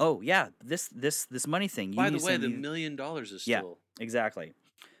 "Oh yeah, this money thing. by need the to way, send the me-" $1 million is Yeah. still. Exactly.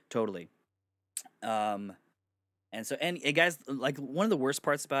 Totally. And so, and guys, like one of the worst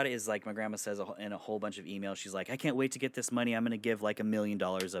parts about it is like my grandma says in a whole bunch of emails, she's like, "I can't wait to get this money. I'm going to give like $1 million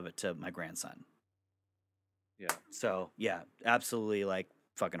of it to my grandson." Yeah. So yeah, absolutely like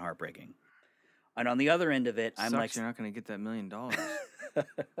fucking heartbreaking. And on the other end of it, I'm like, you're not going to get that $1 million.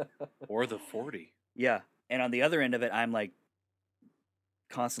 Or the 40. yeah. And on the other end of it, I'm like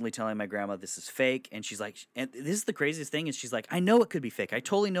constantly telling my grandma this is fake, and she's like, and this is the craziest thing, is she's like, "I know it could be fake. I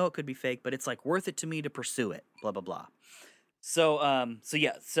totally know it could be fake, but it's like worth it to me to pursue it." Blah blah blah. So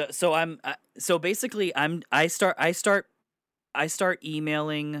so basically I start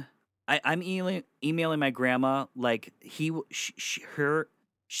emailing. I'm emailing my grandma like she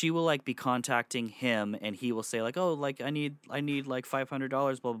will like be contacting him, and he will say like, "Oh, like I need like $500,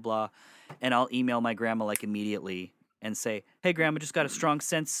 blah blah blah," and I'll email my grandma like immediately and say, "Hey grandma, just got a strong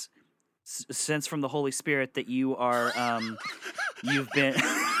sense from the Holy Spirit that you are you've been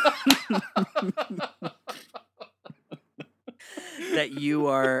that you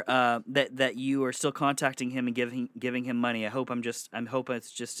are that you are still contacting him and giving him money. I hope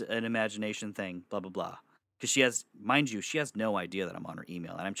it's just an imagination thing, blah blah blah." Because she has no idea that I'm on her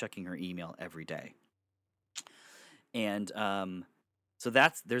email, and I'm checking her email every day. And so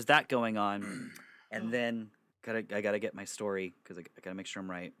there's that going on, and then I gotta get my story because I gotta make sure I'm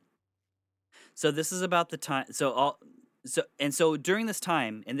right. So this is about the time. So during this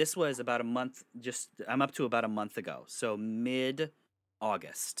time, and this was about a month. I'm up to about a month ago. So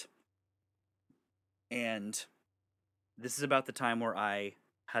mid-August, and this is about the time where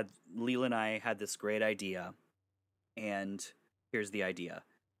Leela and I had this great idea. And here's the idea: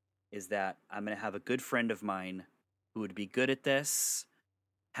 is that I'm gonna have a good friend of mine who would be good at this,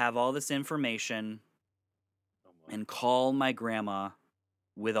 have all this information, and call my grandma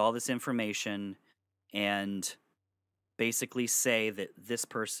with all this information and basically say that this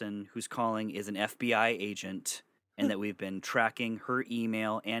person who's calling is an FBI agent and that we've been tracking her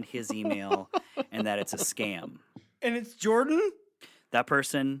email and his email and that it's a scam. And it's Jordan? That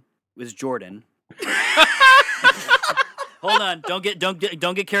person was Jordan. Hold on, don't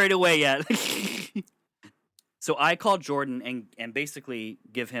get carried away yet. So I called Jordan and basically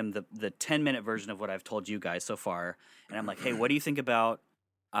give him the 10-minute version of what I've told you guys so far. And I'm like, "Hey, what do you think about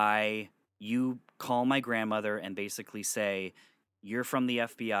you call my grandmother and basically say, you're from the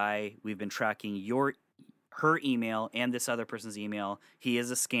FBI. We've been tracking your her email and this other person's email. He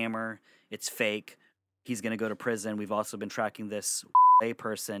is a scammer. It's fake. He's going to go to prison. We've also been tracking this a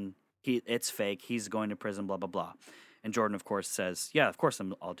person. It's fake. He's going to prison, blah, blah, blah. And Jordan, of course, says, yeah, of course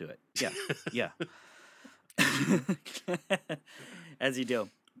I'll do it. Yeah, yeah. As you do.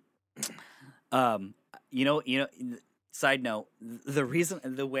 Side note,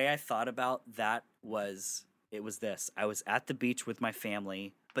 the way I thought about that was, it was this. I was at the beach with my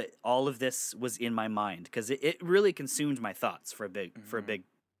family, but all of this was in my mind because it really consumed my thoughts for a big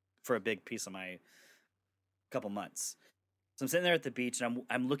piece of my couple months. So I'm sitting there at the beach and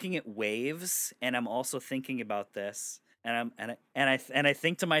I'm looking at waves and I'm also thinking about this and I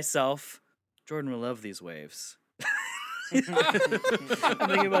think to myself, Jordan will love these waves. I'm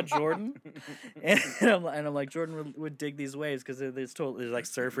thinking about Jordan, and I'm like, Jordan would dig these waves because there's like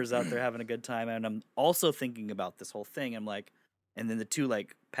surfers out there having a good time, and I'm also thinking about this whole thing. I'm like, and then the two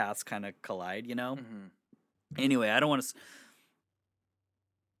like paths kind of collide, you know. Anyway, I don't want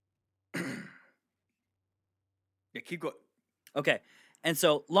to. Yeah, keep going. Okay, and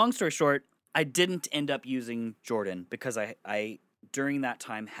so long story short, I didn't end up using Jordan because I during that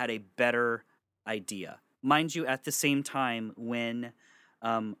time had a better idea. Mind you, at the same time when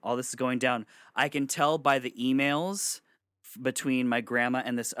all this is going down, I can tell by the emails between my grandma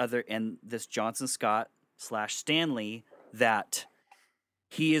and this Johnson Scott / Stanley that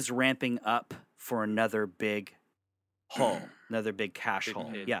he is ramping up for another big haul, another big cash Big haul.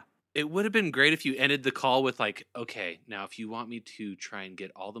 hit. Yeah. It would have been great if you ended the call with like, okay, now if you want me to try and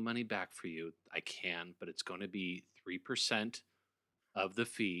get all the money back for you, I can, but it's going to be 3% of the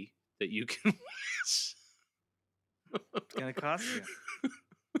fee that you can. It's gonna cost you.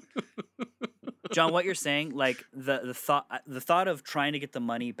 John, what you're saying, like the thought of trying to get the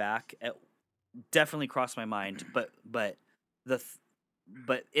money back definitely crossed my mind, but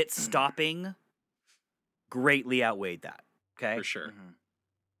it stopping greatly outweighed that. Okay, For sure.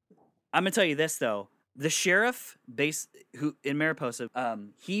 I'm gonna tell you this though. The sheriff who in Mariposa,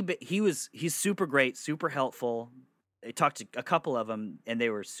 he's super great, super helpful. I talked to a couple of them, and they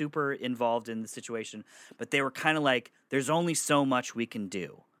were super involved in the situation. But they were kind of like, "There's only so much we can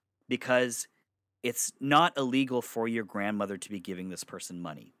do, because it's not illegal for your grandmother to be giving this person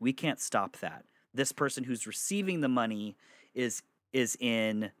money. We can't stop that. This person who's receiving the money is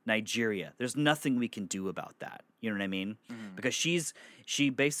in Nigeria. There's nothing we can do about that. You know what I mean? Because she's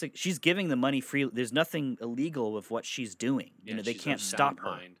giving the money free. There's nothing illegal with what she's doing. Yeah, They she's can't of stop sound her.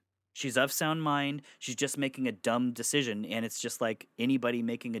 mind. She's of sound mind. She's just making a dumb decision, and it's just like anybody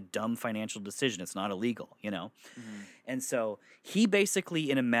making a dumb financial decision. It's not illegal, you know? And so he basically,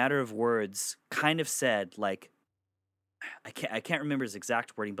 in a matter of words, kind of said, like, I can't remember his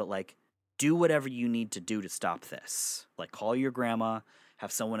exact wording, but like, do whatever you need to do to stop this. Like, call your grandma,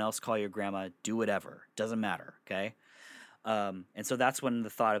 have someone else call your grandma, do whatever. Doesn't matter, okay? And so that's when the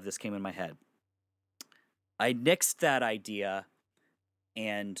thought of this came in my head. I nixed that idea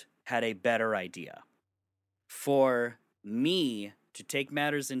and had a better idea. For me to take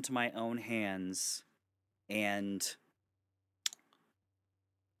matters into my own hands and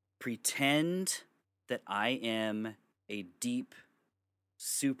pretend that I am a deep,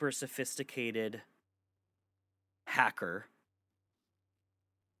 super sophisticated hacker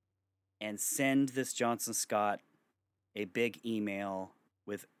and send this Johnson Scott a big email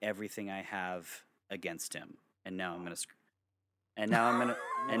with everything I have against him. And now I'm gonna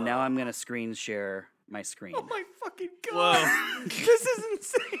screen share my screen. Oh my fucking god! Whoa. This is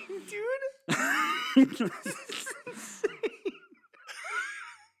insane, dude. This is insane.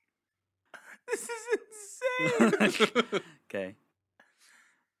 This is insane. Okay.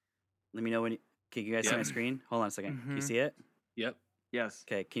 Let me know when. Can you guys see Yeah. my screen? Hold on a second. Can you Mhm. see it? Yep. Yes.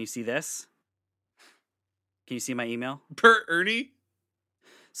 Okay. Can you see this? Can you see my email? Per Ernie.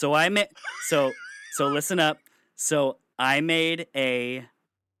 So so listen up. So I made a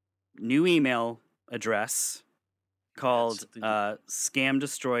new email address called something-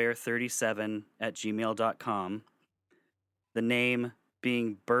 scamdestroyer37@gmail.com. The name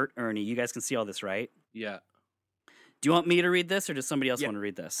being Bert Ernie. You guys can see all this, right? Yeah. Do you want me to read this, or does somebody else Yeah. want to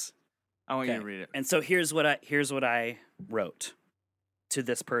read this? I want you Okay. to read it. And so here's what I wrote to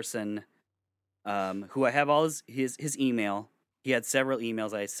this person, who I have all his email. He had several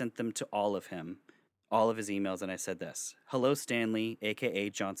emails. I sent them to all of him, all of his emails, and I said this: "Hello, Stanley, aka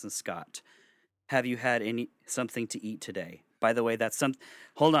Johnson Scott. Have you had something to eat today? By the way, that's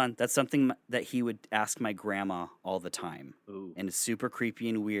something that he would ask my grandma all the time, Ooh. and it's super creepy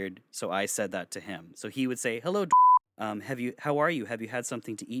and weird. So I said that to him. So he would say, "Hello, how are you? Have you had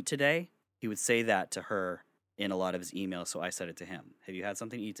something to eat today?" He would say that to her in a lot of his emails. So I said it to him. "Have you had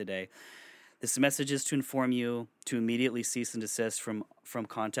something to eat today?" This message is to inform you to immediately cease and desist from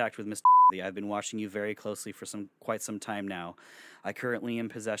contact with Mr. I've been watching you very closely for quite some time now. I currently am in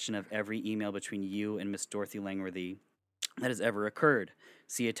possession of every email between you and Miss Dorothy Langworthy that has ever occurred.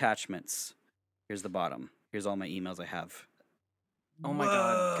 See attachments. Here's the bottom. Here's all my emails I have. Oh my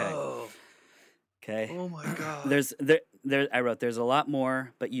God. Whoa. Okay. Oh my god. I wrote there's a lot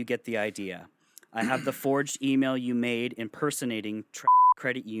more, but you get the idea. I have the forged email you made impersonating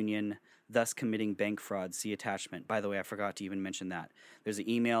credit union, thus committing bank fraud. See attachment. By the way, I forgot to even mention that. There's an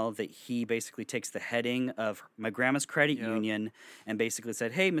email that he basically takes the heading of my grandma's credit union and basically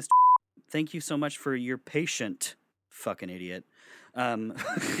said, "Hey, Mr. Thank you so much for your patient." Fucking idiot.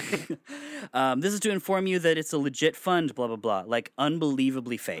 This is to inform you that it's a legit fund, blah, blah, blah. Like,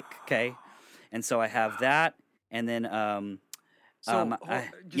 unbelievably fake, okay? And so I have that, and then, Just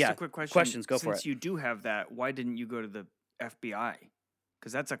a quick question. Questions, go for Since it. you do have that, why didn't you go to the FBI?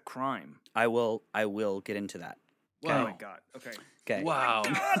 Because that's a crime. I will get into that. Oh Wow. my God. Okay. Okay. Wow.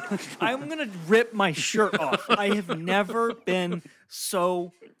 I'm gonna rip my shirt off. I have never been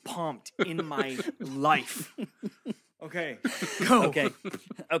so pumped in my life. Okay. Go.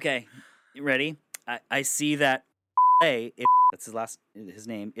 Okay. You ready? I see that if that's his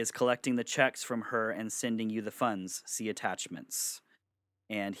name, is collecting the checks from her and sending you the funds. See attachments.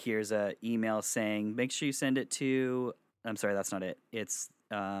 And here's a email saying, make sure you send it to, I'm sorry, that's not it. It's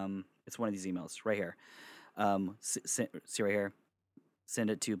one of these emails right here. See right here. Send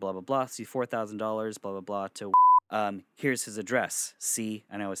it to blah, blah, blah. See $4,000, blah, blah, blah, to here's his address. See,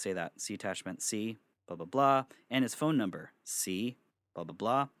 and I always say that. See attachment. See, blah, blah, blah. And his phone number. See, blah, blah,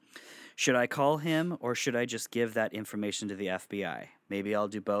 blah. Should I call him or should I just give that information to the FBI? Maybe I'll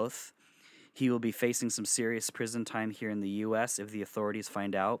do both. He will be facing some serious prison time here in the U.S. if the authorities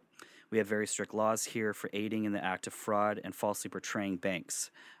find out. We have very strict laws here for aiding in the act of fraud and falsely portraying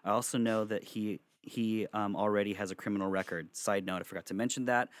banks. I also know that he already has a criminal record. Side note, I forgot to mention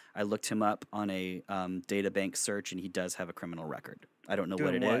that. I looked him up on a data bank search, and he does have a criminal record. I don't know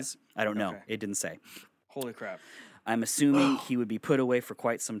what Doing it what? is. I don't know. Okay. It didn't say. Holy crap. I'm assuming he would be put away for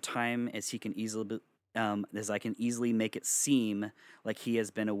quite some time, as he can easily, as I can easily make it seem like he has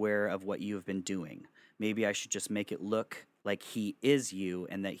been aware of what you have been doing. Maybe I should just make it look like he is you,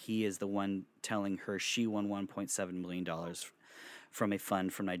 and that he is the one telling her she won $1.7 million from a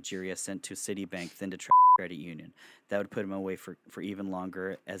fund from Nigeria sent to Citibank, then to credit union. That would put him away for even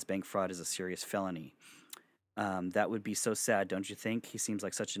longer, as bank fraud is a serious felony. That would be so sad, don't you think? He seems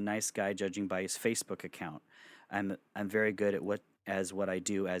like such a nice guy, judging by his Facebook account. I'm very good at what I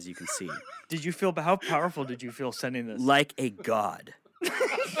do, as you can see. Did you feel how powerful did you feel sending this? Like a god.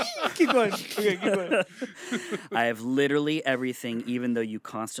 Keep going. Okay, keep going. I have literally everything, even though you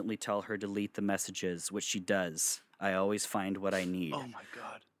constantly tell her to delete the messages, which she does. I always find what I need. Oh my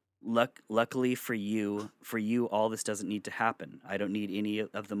god. Luckily for you, all this doesn't need to happen. I don't need any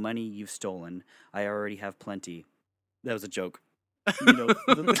of the money you've stolen. I already have plenty. That was a joke. You know,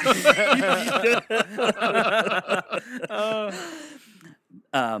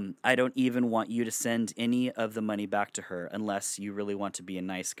 I don't even want you to send any of the money back to her unless you really want to be a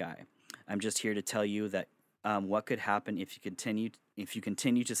nice guy. I'm just here to tell you that what could happen if you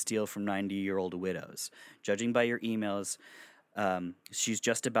continue to steal from 90-year-old widows. Judging by your emails, she's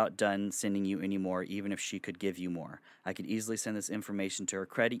just about done sending you any more, even if she could give you more. I could easily send this information to her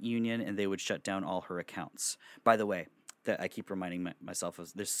credit union, and they would shut down all her accounts. By the way, that I keep reminding myself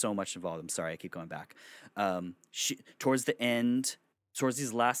of, there's so much involved. I'm sorry, I keep going back. Towards the end, towards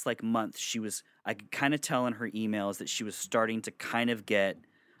these last month, I could kind of tell in her emails that she was starting to kind of get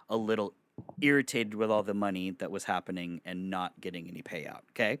a little irritated with all the money that was happening and not getting any payout.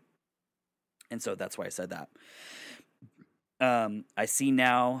 Okay, and so that's why I said that. I see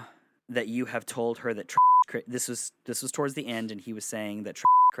now that you have told her that this was towards the end, and he was saying that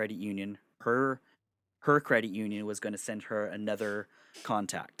credit union, her credit union, was going to send her another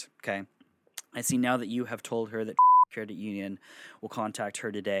contact. Okay, I see now that you have told her that credit union will contact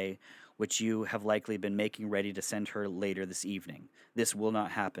her today, which you have likely been making ready to send her later this evening. This will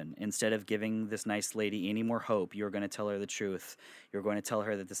not happen. Instead of giving this nice lady any more hope, you're going to tell her the truth. You're going to tell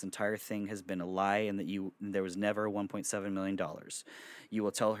her that this entire thing has been a lie and that there was never $1.7 million. You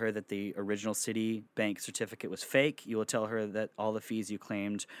will tell her that the original Citibank certificate was fake. You will tell her that all the fees you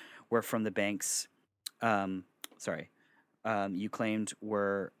claimed were from the banks. You claimed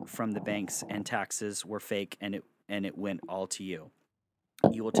were from the banks, and taxes were fake, and it went all to you.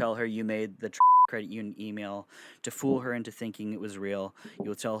 You will tell her you made the credit union email to fool her into thinking it was real. You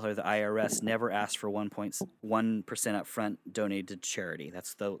will tell her the IRS never asked for 1% up front donated to charity.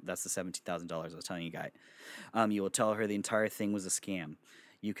 That's the $17,000 I was telling you guys. You will tell her the entire thing was a scam.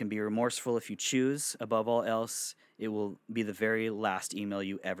 You can be remorseful if you choose. Above all else, it will be the very last email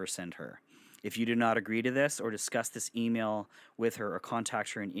you ever send her. If you do not agree to this or discuss this email with her or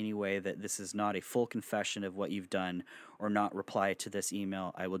contact her in any way that this is not a full confession of what you've done or not reply to this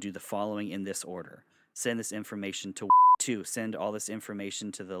email, I will do the following in this order. Send this information to 2. Send all this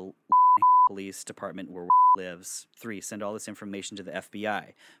information to the police department where lives. 3. Send all this information to the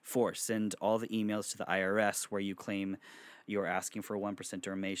FBI. 4. Send all the emails to the IRS where you claim you're asking for a 1%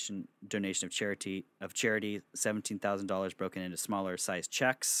 donation of charity, $17,000 broken into smaller size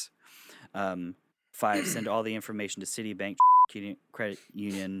checks. 5. Send all the information to Citibank Credit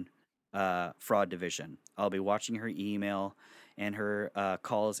Union Fraud Division. I'll be watching her email and her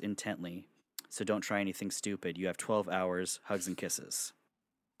calls intently, so don't try anything stupid. You have 12 hours. Hugs and kisses.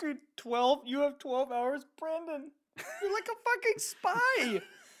 Dude, 12? You have 12 hours, Brandon. You're like a fucking spy.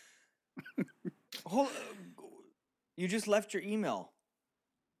 You just left your email.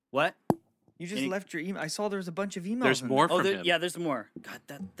 What? You just left your email. I saw there was a bunch of emails. There's more from him. Yeah, there's more. God,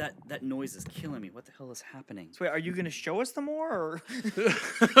 that noise is killing me. What the hell is happening? So wait, are you going to show us the more? Or?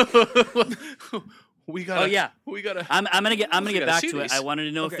 We gotta. Oh yeah, we gotta. I'm gonna get gotta back see to it. these. I wanted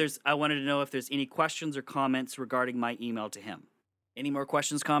to know Okay. if there's any questions or comments regarding my email to him. Any more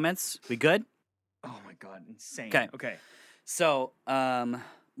questions, comments? We good? Oh my god, insane. 'Kay. Okay. So,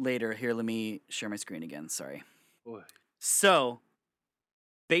 later here, let me share my screen again. Sorry. Boy. So,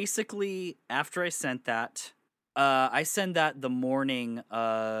 basically, after I sent that, I sent that the morning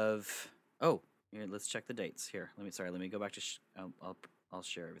of. Oh, here, let's check the dates. Here, let me go back to. I'll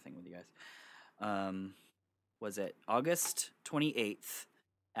share everything with you guys. Was it August 28th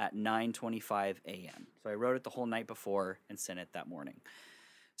at 9:25 a.m. So I wrote it the whole night before and sent it that morning.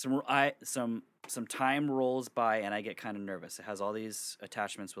 Some time rolls by and I get kind of nervous. It has all these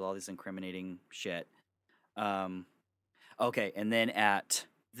attachments with all these incriminating shit. Okay, and then at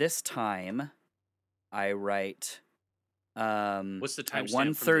this time, I write. What's the At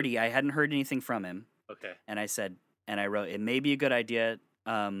timestamp? 1:30, I hadn't heard anything from him, Okay. and I wrote, it may be a good idea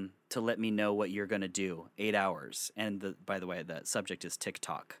to let me know what you're gonna do. 8 hours, and by the way, the subject is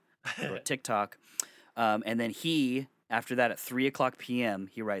TikTok. I wrote TikTok, and then after that at 3:00 p.m.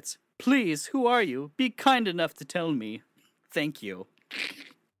 he writes, "Please, who are you? Be kind enough to tell me. Thank you."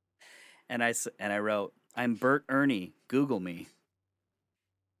 And I wrote, "I'm Bert Ernie. Google me."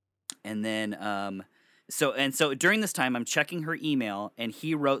 And then so during this time I'm checking her email and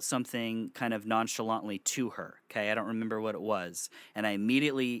he wrote something kind of nonchalantly to her. Okay, I don't remember what it was, and I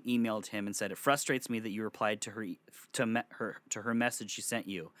immediately emailed him and said, "It frustrates me that you replied to her message she sent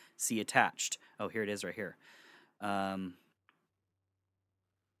you. See attached." Oh, here it is right here.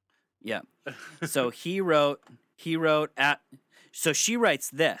 Yeah. So he wrote so she writes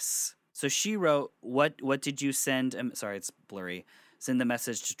this. So she wrote, what did you send? Sorry, it's blurry. Send the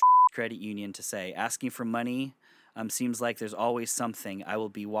message to credit union to say, asking for money. Seems like there's always something. I will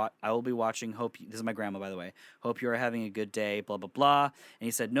be watching. This is my grandma, by the way. Hope you are having a good day. Blah blah blah. And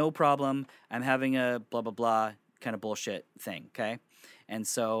he said, "No problem. I'm having a blah blah blah kind of bullshit thing." Okay. And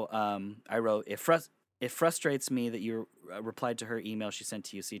so I wrote, it frustrates me that you replied to her email she sent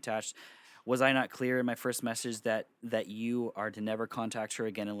to you. See attached. Was I not clear in my first message that you are to never contact her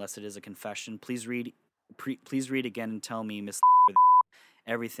again unless it is a confession? Please read again and tell me, Miss,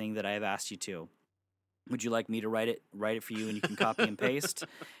 everything that I have asked you to. Would you like me to write it for you and you can copy and paste?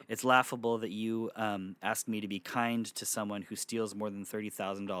 It's laughable that you asked me to be kind to someone who steals more than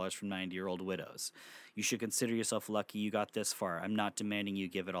 $30,000 from 90-year-old widows. You should consider yourself lucky you got this far. I'm not demanding you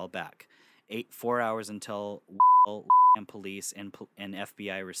give it all back. 4 hours until and police and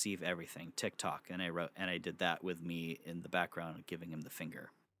FBI receive everything. TikTok. And I did that with me in the background giving him the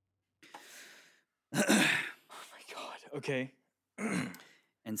finger. Oh my god. Okay.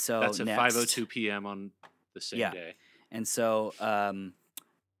 And so That's at next, 5:02 p.m. on the same day. And so so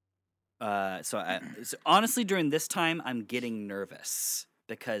honestly during this time I'm getting nervous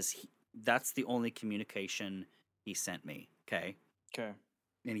because that's the only communication he sent me. Okay. Okay.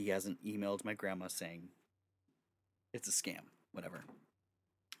 And he hasn't emailed my grandma saying it's a scam, whatever.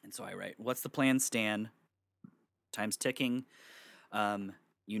 And so I write, "What's the plan, Stan? Time's ticking.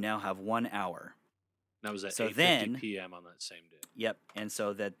 You now have 1 hour." That was at So 8:50 then- p.m. on that same day. Yep. And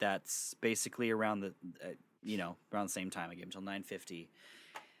so that's basically around the around the same time. I gave him till 9:50.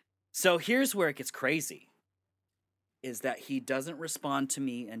 So here's where it gets crazy. Is that he doesn't respond to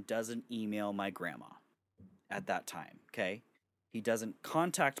me and doesn't email my grandma at that time, okay? He doesn't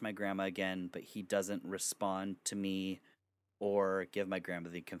contact my grandma again, but he doesn't respond to me or give my grandma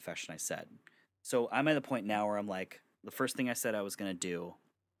the confession I said. So I'm at the point now where I'm like, the first thing I said I was going to do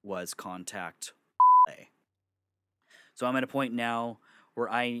was contact A. So I'm at a point now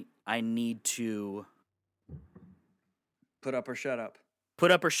where I need to Put up or shut up. put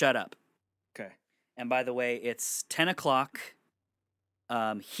up or shut up. Okay. And by the way, it's 10 o'clock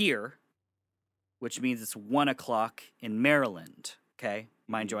here, which means it's 1 o'clock in Maryland. Okay,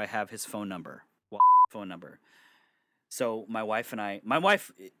 mind you, I have his phone number. Phone number. So my wife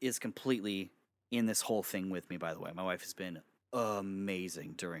is completely in this whole thing with me. By the way, my wife has been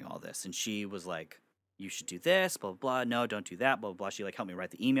amazing during all this, and she was like, "You should do this, blah blah blah. No, don't do that, blah blah blah." She like helped me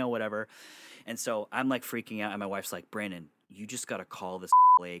write the email, whatever. And so I'm like freaking out, and my wife's like, "Brandon, you just gotta call this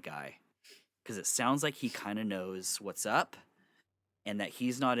LA guy, because it sounds like he kind of knows what's up." And that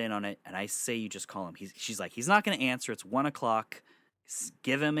he's not in on it, and I say you just call him. She's like, he's not going to answer. It's 1 o'clock.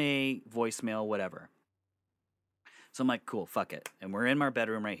 Give him a voicemail, whatever. So I'm like, cool, fuck it. And we're in my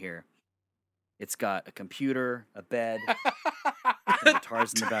bedroom right here. It's got a computer, a bed, some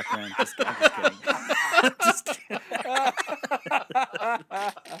guitars in the background. I'm just kidding.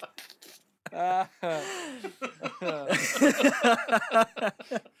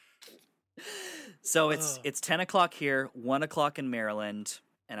 So it's 10 o'clock here, 1 o'clock in Maryland,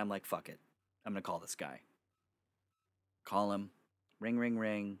 and I'm like, fuck it. I'm going to call this guy. Call him. Ring, ring,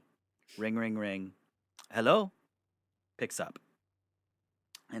 ring. Ring, ring, ring. Hello? Picks up.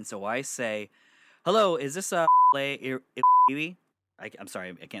 And so I say, hello, is this I'm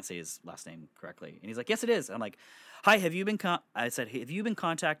sorry, I can't say his last name correctly. And he's like, yes, it is. And I'm like, hi, have you been have you been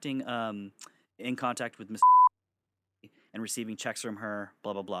contacting in contact with Miss and receiving checks from her,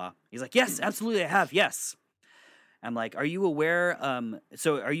 blah, blah, blah. He's like, yes, absolutely, I have, yes. I'm like, are you aware,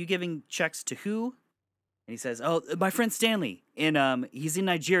 so are you giving checks to who? And he says, oh, my friend Stanley, he's in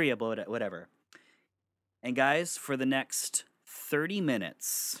Nigeria, whatever. And guys, for the next 30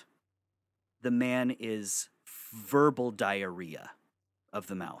 minutes, the man is verbal diarrhea of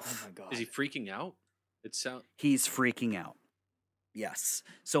the mouth. Oh my god. Is he freaking out? It sound. He's freaking out. Yes.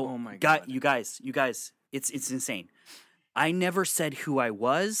 So, Oh my God. you guys, it's insane. I never said who I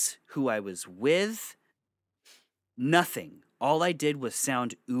was with, nothing. All I did was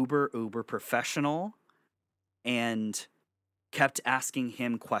sound uber professional and kept asking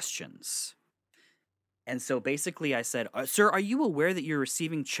him questions. And so basically I said, sir, are you aware that you're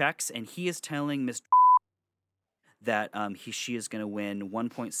receiving checks? And he is telling Miss that she is going to win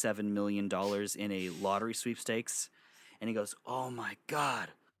 $1.7 million in a lottery sweepstakes. And he goes, oh my God,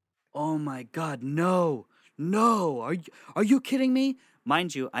 no, are you kidding me?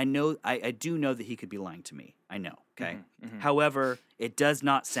 Mind you, I do know that he could be lying to me. I know, okay? Mhm. However, it does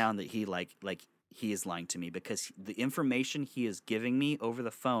not sound that he like he is lying to me, because the information he is giving me over the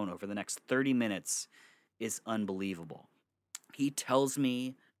phone over the next 30 minutes is unbelievable. He tells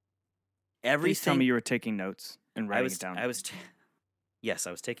me everything. Please tell me you were taking notes and writing it down. Yes,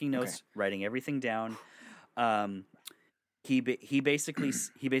 I was taking notes, writing everything down. He basically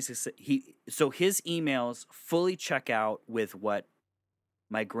said so his emails fully check out with what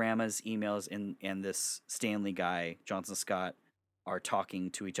my grandma's emails and this Stanley guy, Johnson Scott, are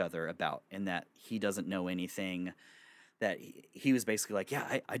talking to each other about, and that he doesn't know anything. That he was basically like,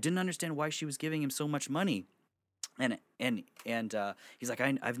 yeah, I didn't understand why she was giving him so much money, and he's like,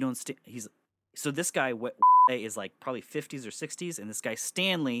 I've known so this guy is like probably 50s or 60s, and this guy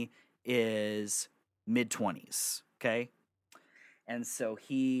Stanley is mid-20s. Okay. And so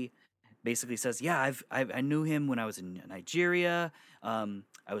he basically says, yeah, I knew him when I was in Nigeria. I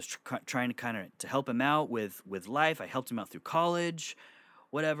was trying to kind of to help him out with life. I helped him out through college,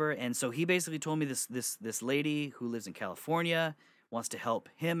 whatever. And so he basically told me this lady who lives in California wants to help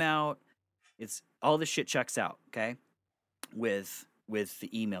him out. It's all this shit checks out, okay, with the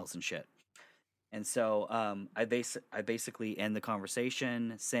emails and shit. And so I basically end the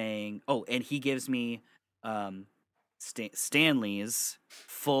conversation saying, oh, and he gives me Stanley's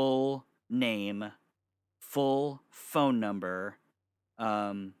full name, full phone number,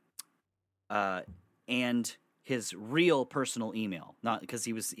 and his real personal email. Not because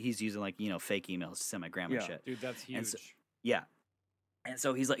he's using like fake emails to send my grandma shit. Dude, that's huge. And so, yeah. And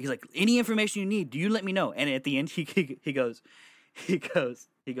so he's like, any information you need, do you let me know? And at the end, he goes,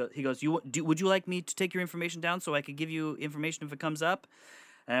 would you like me to take your information down so I could give you information if it comes up?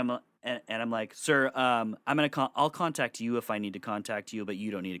 And I'm like, sir, I'll contact you if I need to contact you, but you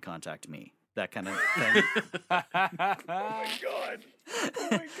don't need to contact me. That kind of thing. Oh my god.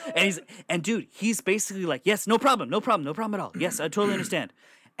 And dude, he's basically like, yes, no problem at all. Yes, I totally understand.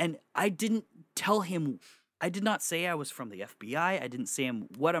 And I didn't tell him. I did not say I was from the FBI. I didn't say him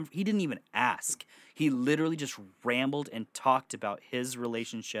he didn't even ask. He literally just rambled and talked about his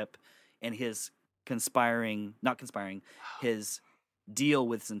relationship and his his deal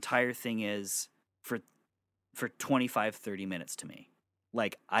with this entire thing is for 25, 30 minutes to me.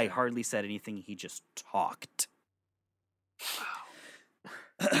 Like I hardly said anything. He just talked.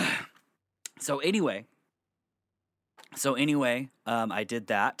 So anyway, I did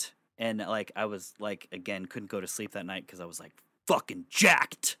that, and like I was like again couldn't go to sleep that night because I was like fucking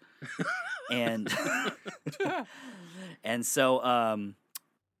jacked, and and so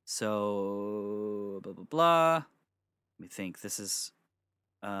blah blah blah. Let me think. This is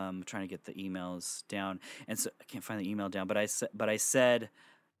trying to get the emails down, and so I can't find the email down. But I said,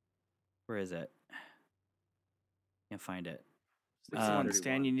 where is it? Can't find it. If you want to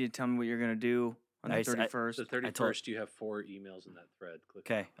stand, you need to tell me what you're gonna do on the 31st. The 31st, you have 4 emails in that thread.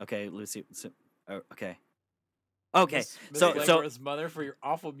 Click Okay, Lucy. Okay. Miss So Langworth's mother for your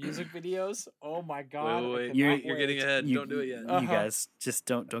awful music videos. Oh my god! Wait. I You're cannot getting wait. ahead. Don't do it yet. You guys just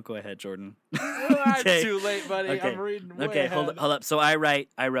don't go ahead, Jordan. It's too late, buddy. Okay. I'm reading. Way Okay, ahead. hold up. So I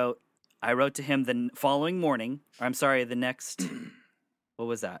wrote to him the following morning. Or I'm sorry, the next. What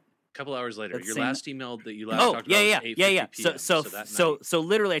was that? A couple hours later, Let's your see. last email that you last Oh talked about yeah. was 8:50 p.m. So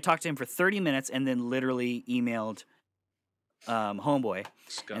literally, I talked to him for 30 minutes and then literally emailed homeboy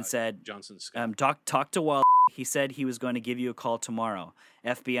Scott, and said, Johnson Scott. talk to Wall. He said he was going to give you a call tomorrow.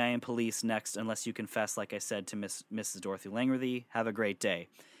 FBI and police next, unless you confess, like I said to Mrs. Dorothy Langworthy. Have a great day.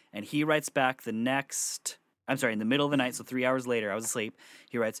 And he writes back in the middle of the night, so 3 hours later, I was asleep.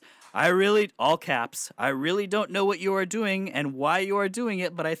 He writes, all caps, I really don't know what you are doing and why you are doing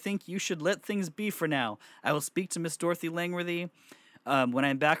it, but I think you should let things be for now. I will speak to Miss Dorothy Langworthy when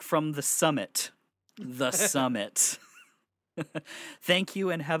I'm back from the summit. The summit. Thank you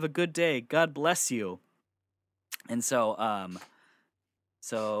and have a good day. God bless you. And so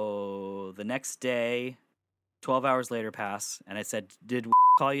the next day, 12 hours later pass, and I said, did we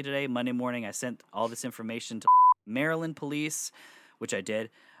call you today? Monday morning, I sent all this information to Maryland police, which I did.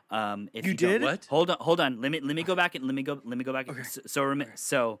 If You you don't- did? What? Hold on. Let me go back and let me go back. Okay.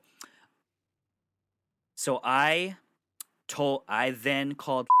 So I then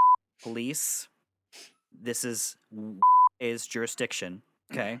called police. This is jurisdiction,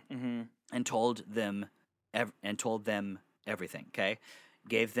 okay? Mm-hmm. And told them everything, okay?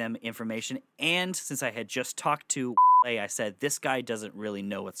 Gave them information, and since I had just talked to I said this guy doesn't really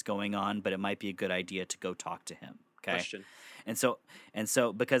know what's going on, but it might be a good idea to go talk to him, okay? Question. And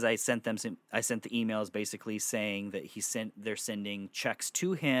so because I sent the emails basically saying that they're sending checks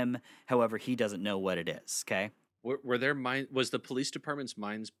to him, however he doesn't know what it is, okay? Were was the police department's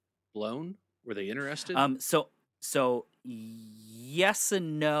minds blown? Were they interested? So yes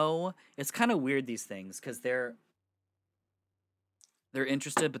and no. It's kind of weird, these things, because they're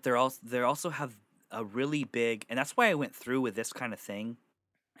interested, but they also have a really big, and that's why I went through with this kind of thing.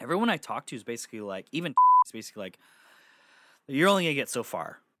 Everyone I talk to is basically like, even is basically like, you're only gonna get so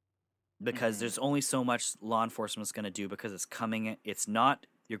far because there's only so much law enforcement's gonna do because it's not,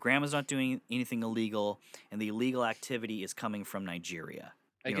 your grandma's not doing anything illegal, and the illegal activity is coming from Nigeria.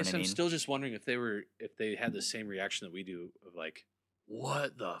 I You know guess what I I'm mean? still just wondering if they had the same reaction that we do of like,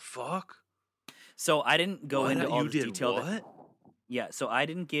 what the fuck? So I didn't go into all you this did detail. what? Yeah, so I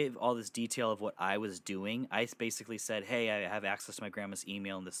didn't give all this detail of what I was doing. I basically said, "Hey, I have access to my grandma's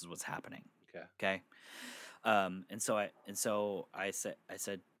email, and this is what's happening." Okay. Okay. And so I said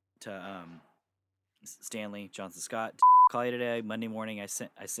to Stanley Johnson Scott, call you today, Monday morning. I sent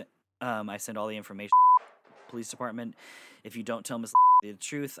all the information to the police department. If you don't tell Miss the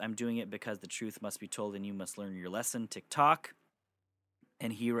truth, I'm doing it because the truth must be told, and you must learn your lesson. TikTok.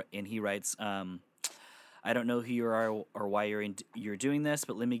 And he writes, I don't know who you are or why you're doing this,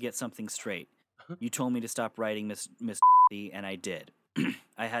 but let me get something straight. You told me to stop writing Miss and I did.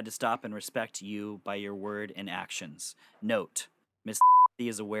 I had to stop and respect you by your word and actions. Note, Miss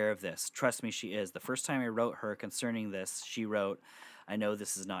is aware of this. Trust me, she is. The first time I wrote her concerning this, she wrote, I know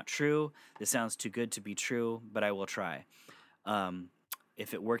this is not true. This sounds too good to be true, but I will try.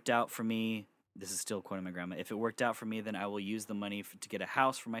 If it worked out for me, this is still quoting my grandma, if it worked out for me, then I will use the money to get a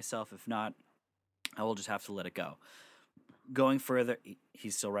house for myself. If not, I will just have to let it go. Going further,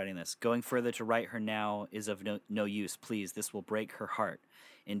 he's still writing this. Going further to write her now is of no use. Please, this will break her heart.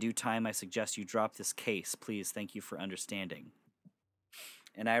 In due time, I suggest you drop this case. Please, thank you for understanding.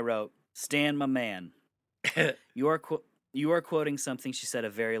 And I wrote, Stan, my man, you are quoting something she said a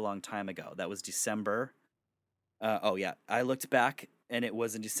very long time ago. That was December. I looked back, and it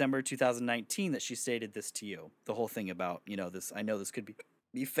was in December 2019 that she stated this to you. The whole thing about, this. I know this could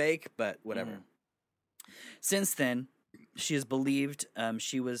be fake, but whatever. Since then, she has believed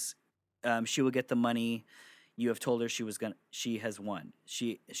she will get the money you have told her she has won.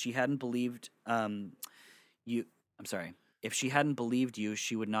 She hadn't believed you. I'm sorry. If she hadn't believed you,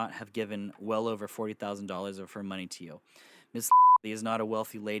 she would not have given well over $40,000 of her money to you. Miss is not a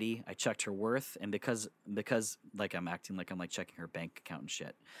wealthy lady. I checked her worth, and because like I'm acting like I'm like checking her bank account and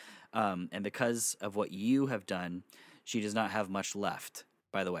shit, and because of what you have done, she does not have much left.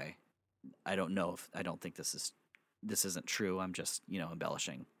 By the way, I don't think this isn't true. I'm just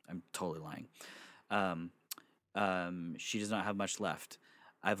embellishing. I'm totally lying. She does not have much left.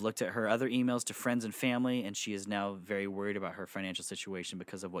 I've looked at her other emails to friends and family, and she is now very worried about her financial situation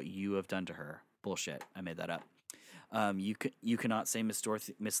because of what you have done to her. Bullshit. I made that up. You cannot say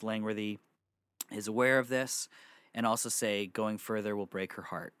Miss Langworthy is aware of this, and also say going further will break her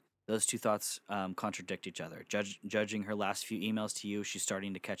heart. Those two thoughts contradict each other. Judging her last few emails to you, she's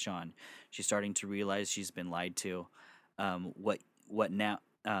starting to catch on. She's starting to realize she's been lied to.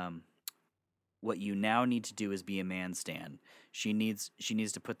 What you now need to do is be a man, Stan. She needs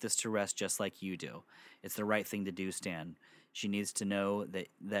to put this to rest just like you do. It's the right thing to do, Stan. She needs to know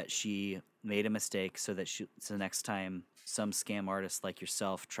that she made a mistake so next time some scam artist like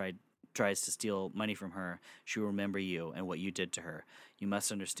yourself tries to steal money from her, she will remember you and what you did to her. You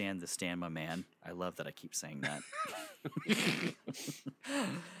must understand this, Stan, my man. I love that I keep saying that.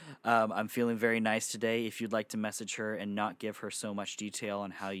 I'm feeling very nice today. If you'd like to message her and not give her so much detail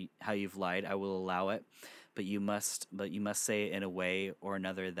on how you've lied, I will allow it. But you must say it in a way or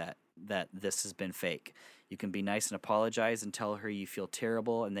another that this has been fake. You can be nice and apologize and tell her you feel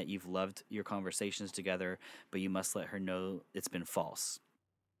terrible and that you've loved your conversations together, but you must let her know it's been false.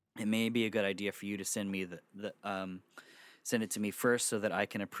 It may be a good idea for you to send it to me first so that I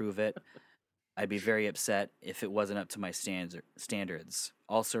can approve it. I'd be very upset if it wasn't up to my standards.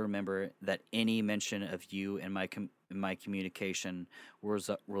 Also remember that any mention of you in my communication will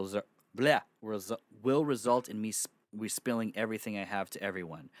result in me spilling everything I have to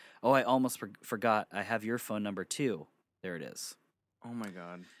everyone. Oh, I almost forgot. I have your phone number too. There it is. Oh my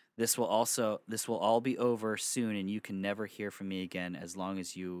God. This will all be over soon, and you can never hear from me again as long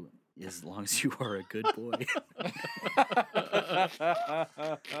as you are a good boy.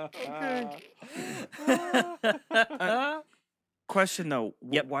 Question though.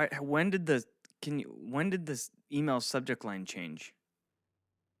 Yep. When did this email subject line change?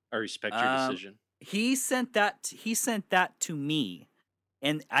 I respect your decision. He sent that to me,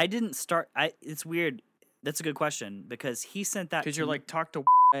 and I didn't start. It's weird. That's a good question because he sent that. Because you're like talk to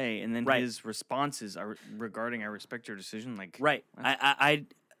A, and then Right. his responses are regarding I respect your decision. Like right. what?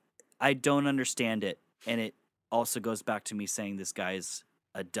 I don't understand it, and it also goes back to me saying this guy's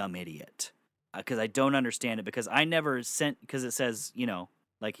a dumb idiot because I don't understand it because I never sent because it says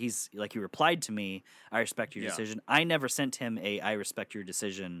like he replied to me I respect your Yeah. decision. I never sent him a I respect your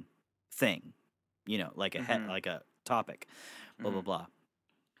decision thing, like a Mhm. like a topic, blah Mhm. blah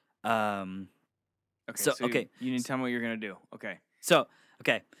blah. Okay. So, So okay. you need to tell me what you're gonna do. Okay. So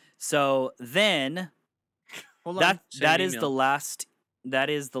then Hold on. that Same is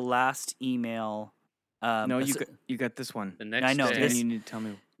the last email. No, you so- got this one. The next I know, day, Then this- you need to tell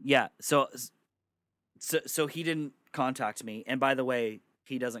me. Yeah. So he didn't contact me, and by the way,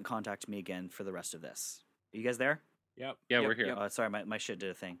 he doesn't contact me again for the rest of this. Are you guys there? Yep. yeah, Yep, we're here. yep. Oh, sorry, my shit did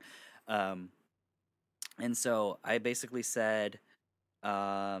a thing. And so I basically said,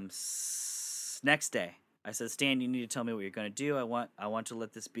 next day, I said, Stan, you need to tell me what you're going to do. I want to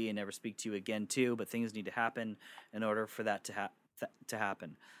let this be and never speak to you again too, but things need to happen in order for that to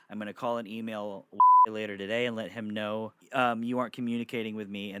happen. I'm going to call and email later today and let him know you aren't communicating with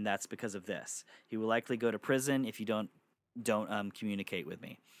me, and that's because of this. He will likely go to prison if you don't communicate with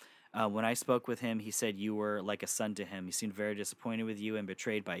me. When I spoke with him, he said you were like a son to him. He seemed very disappointed with you and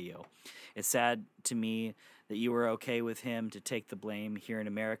betrayed by you. It's sad to me that you were okay with him to take the blame here in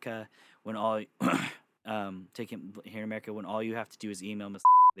America when all when all you have to do is email Miss.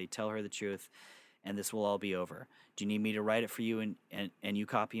 They tell her the truth, and this will all be over. Do you need me to write it for you and you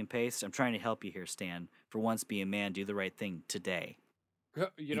copy and paste? I'm trying to help you here, Stan. For once, be a man. Do the right thing today.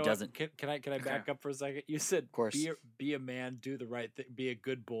 You know doesn't- what? Can I back up for a second? You said course. be a man, do the right thing, be a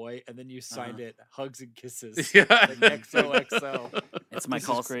good boy, and then you signed it hugs and kisses. Yeah. Like XOXO. It's my This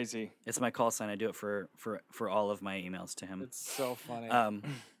call. is crazy. It's my call sign. I do it for all of my emails to him. It's so funny.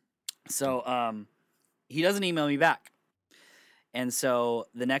 So he doesn't email me back, and so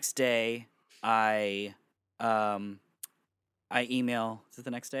the next day I email. Is it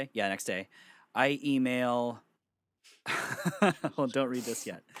the next day? Yeah, next day. I email. Well, don't read this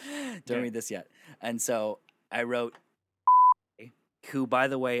yet. Don't Okay. read this yet. And so I wrote, who, by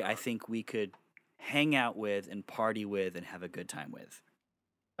the way, I think we could hang out with and party with and have a good time with.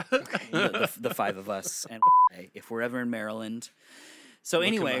 The five of us, and if we're ever in Maryland. So Look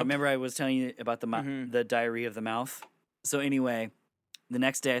 'em anyway, up. remember I was telling you about Mhm. the diarrhea of the mouth. So anyway, the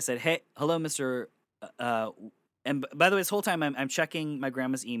next day I said, "Hey, hello, Mr. and by the way, this whole time I'm checking my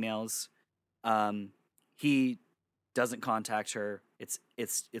grandma's emails. He doesn't contact her. It's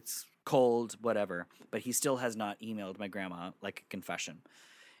cold, whatever. But he still has not emailed my grandma like a confession.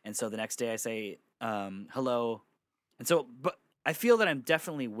 And so the next day I say, hello. And so, but I feel that I'm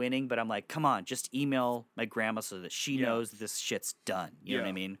definitely winning, but I'm like, come on, just email my grandma so that she knows that this shit's done. You know what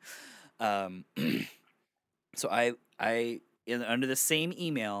I mean? So under the same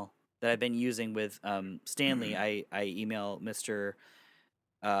email that I've been using with Stanley, I email Mr.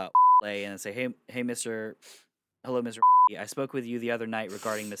 And I say, hey, hello, Mr. I spoke with you the other night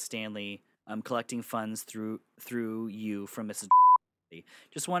regarding Miss Stanley. I'm collecting funds through you from Mrs.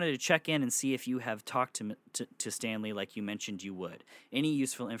 Just wanted to check in and see if you have talked to Stanley like you mentioned you would. Any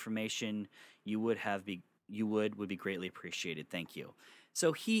useful information you would be greatly appreciated. Thank you.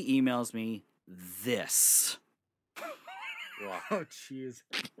 So he emails me this. Oh, jeez.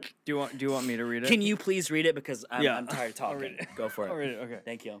 Do you want me to read it? Can you please read it because I'm tired of I'll read talking. it. Go for it. I'll read it. Okay.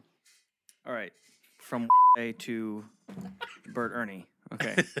 Thank you. All right. From to Bert Ernie.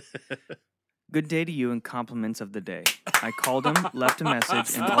 Okay. Good day to you and compliments of the day. I called him, left a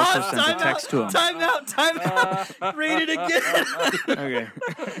message, and also sent a text to him. Time out. Read it again.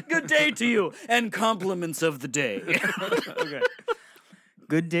 Okay. Good day to you and compliments of the day. Okay.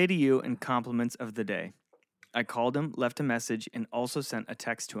 Good day to you and compliments of the day. I called him, left a message, and also sent a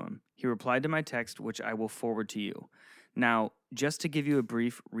text to him. He replied to my text, which I will forward to you. Now, just to give you a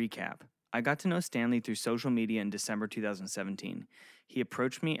brief recap, I got to know Stanley through social media in December 2017. He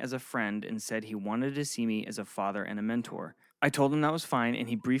approached me as a friend and said he wanted to see me as a father and a mentor. I told him that was fine, and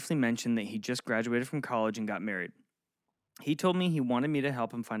he briefly mentioned that he just graduated from college and got married. He told me he wanted me to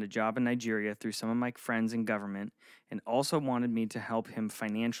help him find a job in Nigeria through some of my friends in government, and also wanted me to help him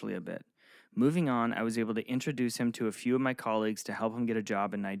financially a bit. Moving on, I was able to introduce him to a few of my colleagues to help him get a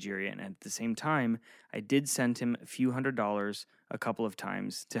job in Nigeria, and at the same time, I did send him a few $100s a couple of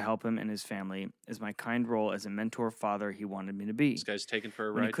times to help him and his family as my kind role as a mentor father he wanted me to be. This guy's taken for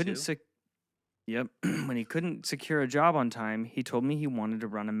a When he ride couldn't too. When he couldn't secure a job on time, he told me he wanted to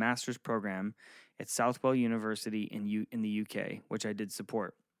run a master's program at Southwell University in the UK, which I did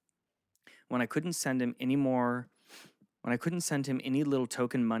support. When I couldn't send him any little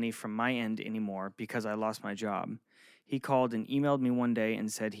token money from my end anymore because I lost my job, he called and emailed me one day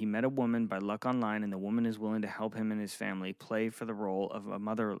and said he met a woman by luck online and the woman is willing to help him and his family play for the role of a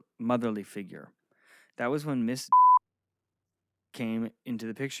motherly figure. That was when Miss came into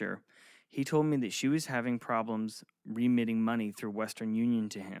the picture. He told me that she was having problems remitting money through Western Union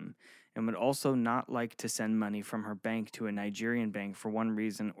to him and would also not like to send money from her bank to a Nigerian bank for one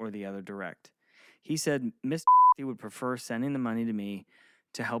reason or the other direct. He said Miss would prefer sending the money to me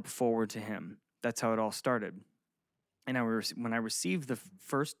to help forward to him. That's how it all started. And when I received the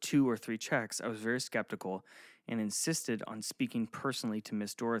first 2 or 3 checks, I was very skeptical and insisted on speaking personally to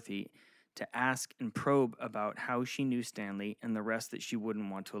Miss Dorothy to ask and probe about how she knew Stanley and the rest that she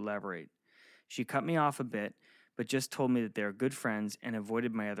wouldn't want to elaborate. She cut me off a bit, but just told me that they are good friends and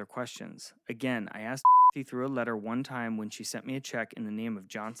avoided my other questions. Again, I asked through a letter one time when she sent me a check in the name of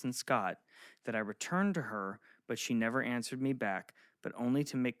Johnson Scott that I returned to her, but she never answered me back, but only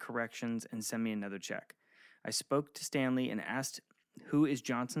to make corrections and send me another check. I spoke to Stanley and asked who is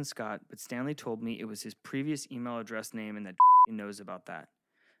Johnson Scott, but Stanley told me it was his previous email address name and that he knows about that.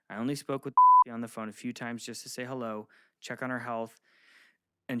 I only spoke with on the phone a few times just to say hello, check on her health,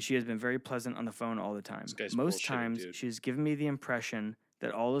 and she has been very pleasant on the phone all the time. Most times, she has given me the impression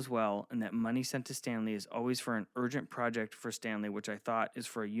that all is well and that money sent to Stanley is always for an urgent project for Stanley, which I thought is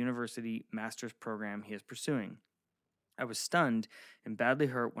for a university master's program he is pursuing. I was stunned and badly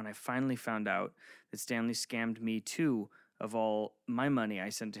hurt when I finally found out that Stanley scammed me too of all my money I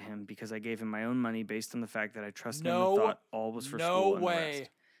sent to him because I gave him my own money based on the fact that I trusted him and thought all was for school and the rest.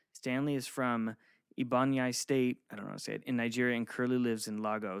 Stanley is from Ebonyi State, I don't know how to say it, in Nigeria and currently lives in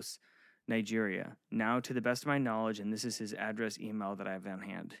Lagos, Nigeria. Now, to the best of my knowledge, and this is his address email that I have on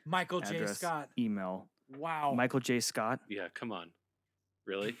hand. Michael J. Scott. Email. Wow. Michael J. Scott. Yeah, come on.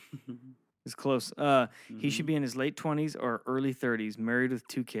 Really? It's close. He should be in his late 20s or early 30s, married with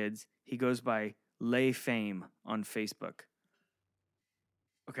 2 kids. He goes by Lay Fame on Facebook.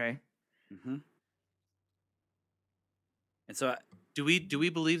 Okay. Mm-hmm. And so, Do we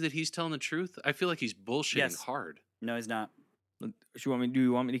believe that he's telling the truth? I feel like he's bullshitting Yes. hard. no, he's not. Do you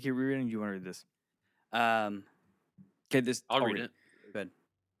want me to keep reading? Or do you want to read this? Okay, this. I'll read it. Good.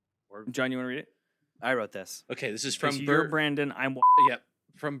 Or, John, you want to read it? I wrote this. okay, this is Okay, from so you're Bert. Brandon. I'm. Yep,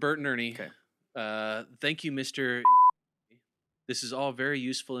 from Bert and Ernie. Okay. Thank you, Mr. This is all very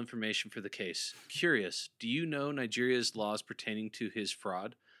useful information for the case. Curious, do you know Nigeria's laws pertaining to his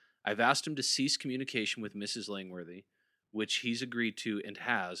fraud? I've asked him to cease communication with Mrs. Langworthy, which he's agreed to and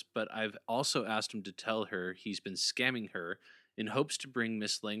has, but I've also asked him to tell her he's been scamming her in hopes to bring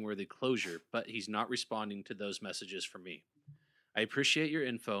Miss Langworthy closure, but he's not responding to those messages from me. I appreciate your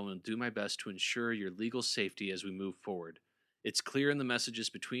info and will do my best to ensure your legal safety as we move forward. It's clear in the messages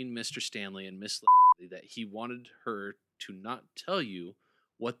between Mr. Stanley and Miss Langworthy that he wanted her to not tell you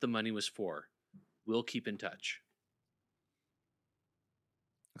what the money was for. We'll keep in touch.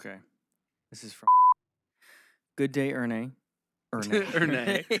 Okay. This is from Good day, Erne.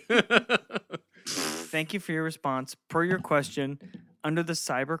 Erne. Thank you for your response. Per your question, under the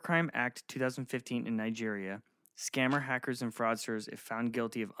Cybercrime Act 2015 in Nigeria, scammer, hackers, and fraudsters, if found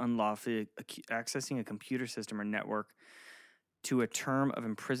guilty of unlawfully accessing a computer system or network, to a term of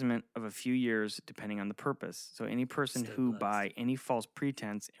imprisonment of a few years, depending on the purpose. So any person who, by any false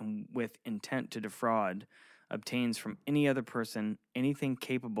pretense and with intent to defraud, obtains from any other person anything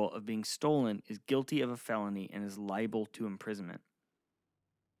capable of being stolen is guilty of a felony and is liable to imprisonment.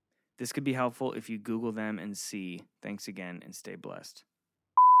 This could be helpful if you Google them and see. Thanks again and stay blessed.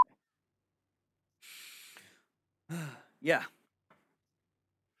 Yeah.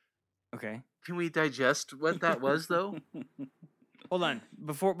 Okay. Can we digest what that was, though? Hold on.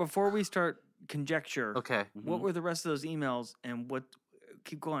 Before we start conjecture, Okay. what were the rest of those emails and what?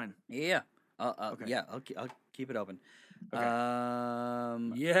 Keep going. Yeah. Okay. Yeah. I'll keep it open.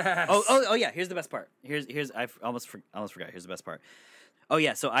 Okay. Yes. Oh yeah. Here's the best part. Here's I almost forgot. Here's the best part. Oh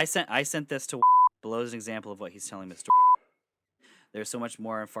yeah. So I sent this to below as an example of what he's telling Mr. There's so much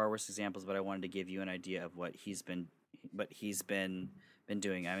more and far worse examples, but I wanted to give you an idea of what he's been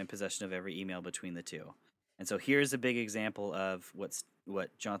doing. I'm in possession of every email between the two. And so here's a big example of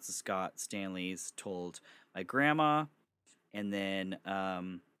what Johnson Scott Stanley's told my grandma, and then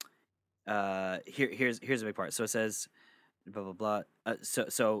here's a big part. So it says blah blah blah.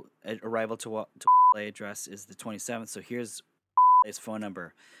 So arrival to LA address is the 27th. So here's his phone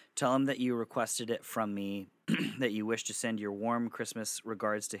number. Tell him that you requested it from me, that you wish to send your warm Christmas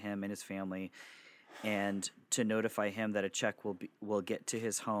regards to him and his family, and to notify him that a check will get to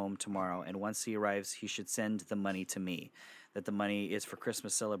his home tomorrow, and once he arrives, he should send the money to me, that the money is for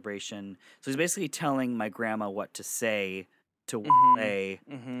Christmas celebration. So he's basically telling my grandma what to say to Wale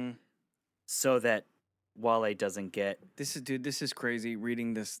so that Wale doesn't get... This is crazy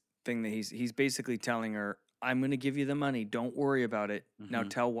reading this thing that he's basically telling her, I'm going to give you the money. Don't worry about it. Now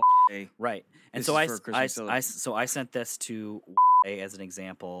tell Wale. Right. And This so is for Christmas I sent this to Wale as an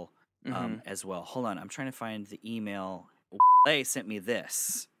example as well. Hold on, I'm trying to find the email. Wale sent me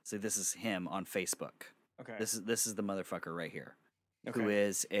this. So this is him on Facebook. Okay. This is the motherfucker right here, Okay. who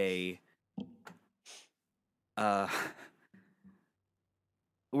is a. We're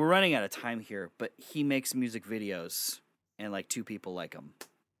running out of time here, but he makes music videos, and like 2 people like him.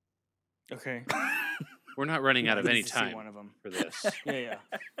 Okay. We're not running out of any Need to see time one of them. for this. Yeah.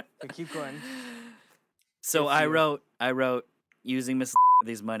 But keep going. So If I you- wrote using Miss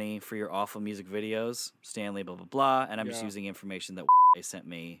These money for your awful music videos, Stanley, blah blah blah, and I'm just Yeah. using information that they sent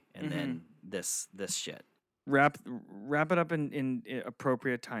me, and then this shit. Wrap it up in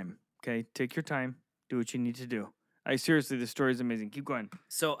appropriate time. Okay. Take your time. Do what you need to do. Seriously, the story is amazing. Keep going.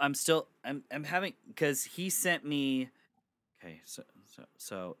 So I'm having, because he sent me. Okay,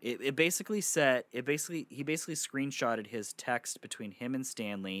 so it basically he basically screenshotted his text between him and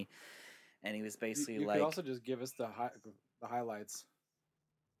Stanley, and he was basically You like, could also just give us the highlights.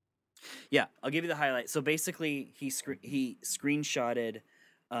 yeah, I'll give you the highlight. So basically, he screenshotted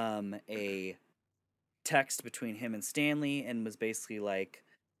a text between him and Stanley, and was basically like,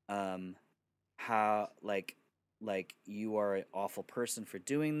 how like you are an awful person for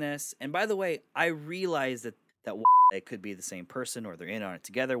doing this. And by the way, I realize that it could be the same person, or they're in on it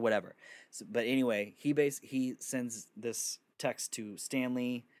together, whatever. So, but anyway, he sends this text to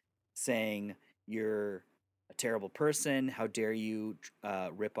Stanley saying, "You're a terrible person. How dare you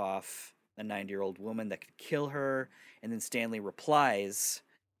rip off a 90-year-old woman that could kill her?" And then Stanley replies,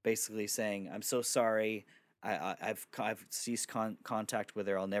 basically saying, "I'm so sorry. I've ceased contact with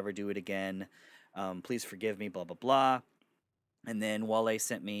her. I'll never do it again. Please forgive me, blah, blah, blah." And then Wale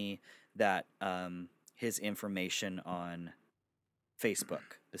sent me that his information on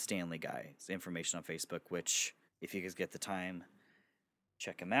Facebook, the Stanley guy, his information on Facebook, which, if you guys get the time,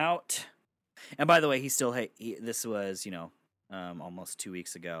 check him out. And by the way, this was, almost 2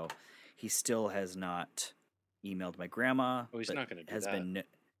 weeks ago. He still has not emailed my grandma. Oh, he's but not gonna do has that. been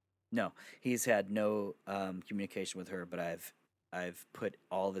no, he's had no communication with her, but I've put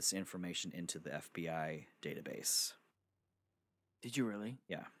all this information into the FBI database. Did you really?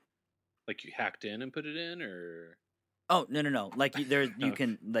 Yeah. Like you hacked in and put it in, or Oh no! Like there, you Okay.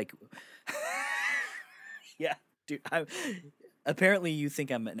 can like. Yeah, dude. Apparently, you think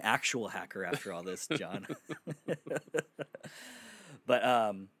I'm an actual hacker after all this, John. But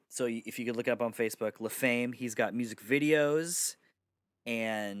so if you could look up on Facebook, LaFame, he's got music videos,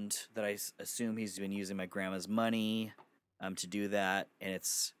 and that I assume he's been using my grandma's money, to do that, and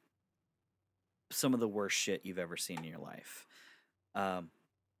it's some of the worst shit you've ever seen in your life.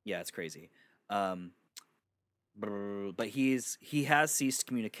 Yeah, it's crazy. But he has ceased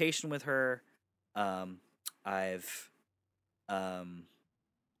communication with her. I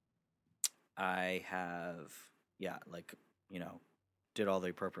have, yeah, like, did all the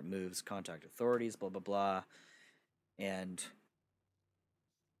appropriate moves, contact authorities, blah, blah, blah. And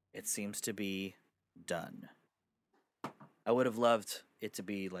it seems to be done. I would have loved it to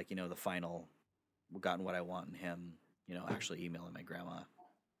be like, the final, gotten what I want, and him, actually emailing my grandma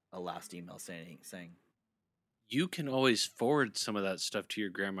a last email saying, You can always forward some of that stuff to your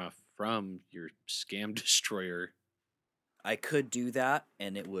grandma from your scam destroyer. I could do that,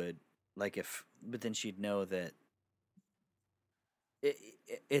 and it would, but then she'd know that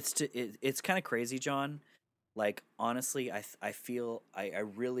it's kind of crazy, John. Like, honestly, I feel, I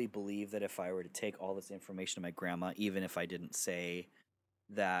really believe that if I were to take all this information to my grandma, even if I didn't say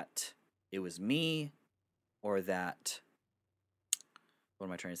that it was me, or that, what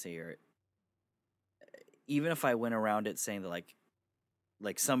am I trying to say here? Even if I went around it saying that,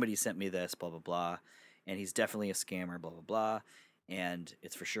 like somebody sent me this, blah, blah, blah, and he's definitely a scammer, blah, blah, blah, and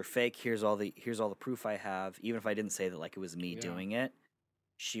it's for sure fake. Here's all the proof I have. Even if I didn't say that, like, it was me doing it,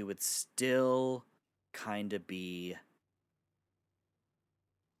 she would still kind of be,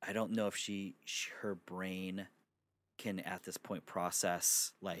 I don't know if her brain can at this point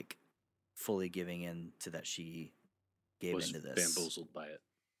process, like, fully giving in to that she gave Was into this. bamboozled by it.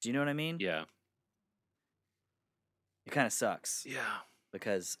 Do you know what I mean? Yeah. It kind of sucks. Yeah.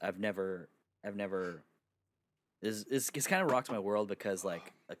 Because I've never it's kind of rocked my world, because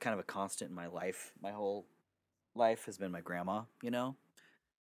like a kind of a constant in my life, my whole life has been my grandma,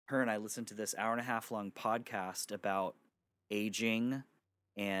 Her and I listened to this 1.5 hour long podcast about aging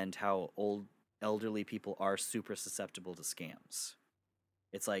and how elderly people are super susceptible to scams.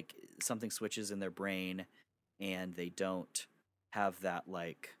 It's like something switches in their brain and they don't have that,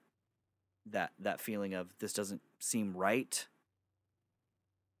 like, that feeling of this doesn't seem right.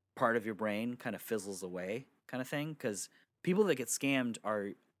 Part of your brain kind of fizzles away, kind of thing, because people that get scammed are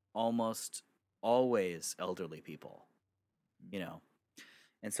almost always elderly people,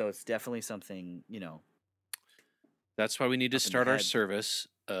 and so it's definitely something, That's why we need to Up in the start our head. service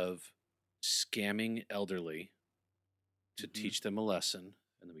of scamming elderly to teach them a lesson,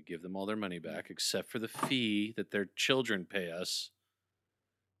 and then we give them all their money back, except for the fee that their children pay us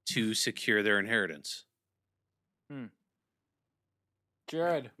to secure their inheritance.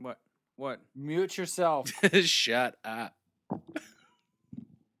 Jared, What? mute yourself. Shut up.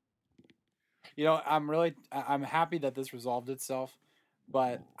 I'm happy that this resolved itself,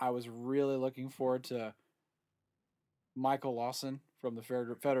 but I was really looking forward to Michael Lawson from the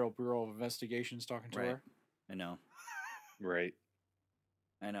Federal Bureau of Investigations talking to Right. her. I know. Right.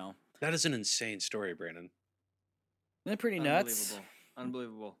 I know. That is an insane story, Brandon. Isn't it pretty nuts?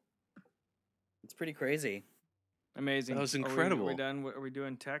 Unbelievable. It's pretty crazy. Amazing. That was Are we incredible. done? Are we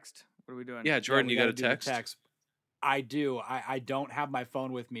doing text? What are we doing? Yeah, Jordan, we you got a gotta do the text? I do. I don't have my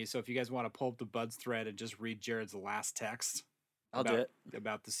phone with me, so if you guys want to pull up the Buds thread and just read Jared's last text I'll do it.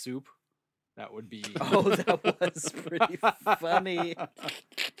 about the soup, that would be. Oh, that was pretty funny.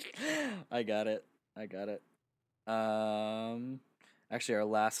 I got it. Actually, our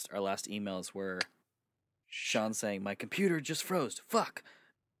last emails were Sean saying, "My computer just froze. Fuck."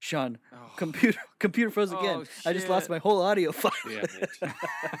 Sean, Oh. computer froze again. Oh, I just lost shit. my whole audio file. Yeah.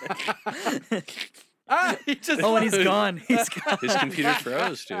 He just Oh, and he's gone. He's gone. His computer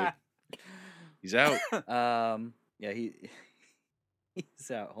froze, dude. He's out. Yeah,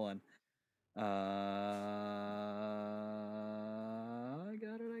 he's out. Hold on. I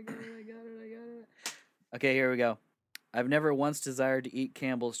got it. Okay, here we go. I've never once desired to eat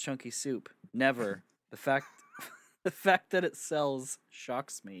Campbell's chunky soup. Never. The fact that it sells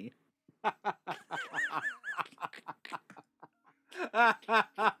shocks me.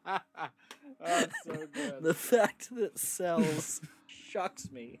 That's so good. The fact that it sells shocks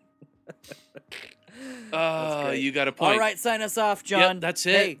me. great. You got a point. All right, sign us off, John. that's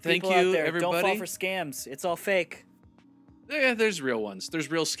it. Hey, Thank people out you, there, Don't fall everybody. for scams. It's all fake. Yeah, there's real ones. There's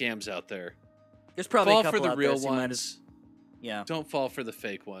real scams out there. There's probably a Fall couple for the out real there, so you might ones. as- Yeah. Don't fall for the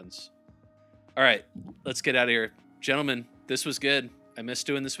fake ones. All right, let's get out of here. Gentlemen, this was good. I missed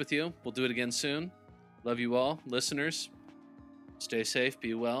doing this with you. We'll do it again soon. Love you all, listeners. Stay safe,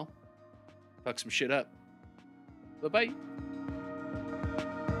 be well. Fuck some shit up. Bye-bye.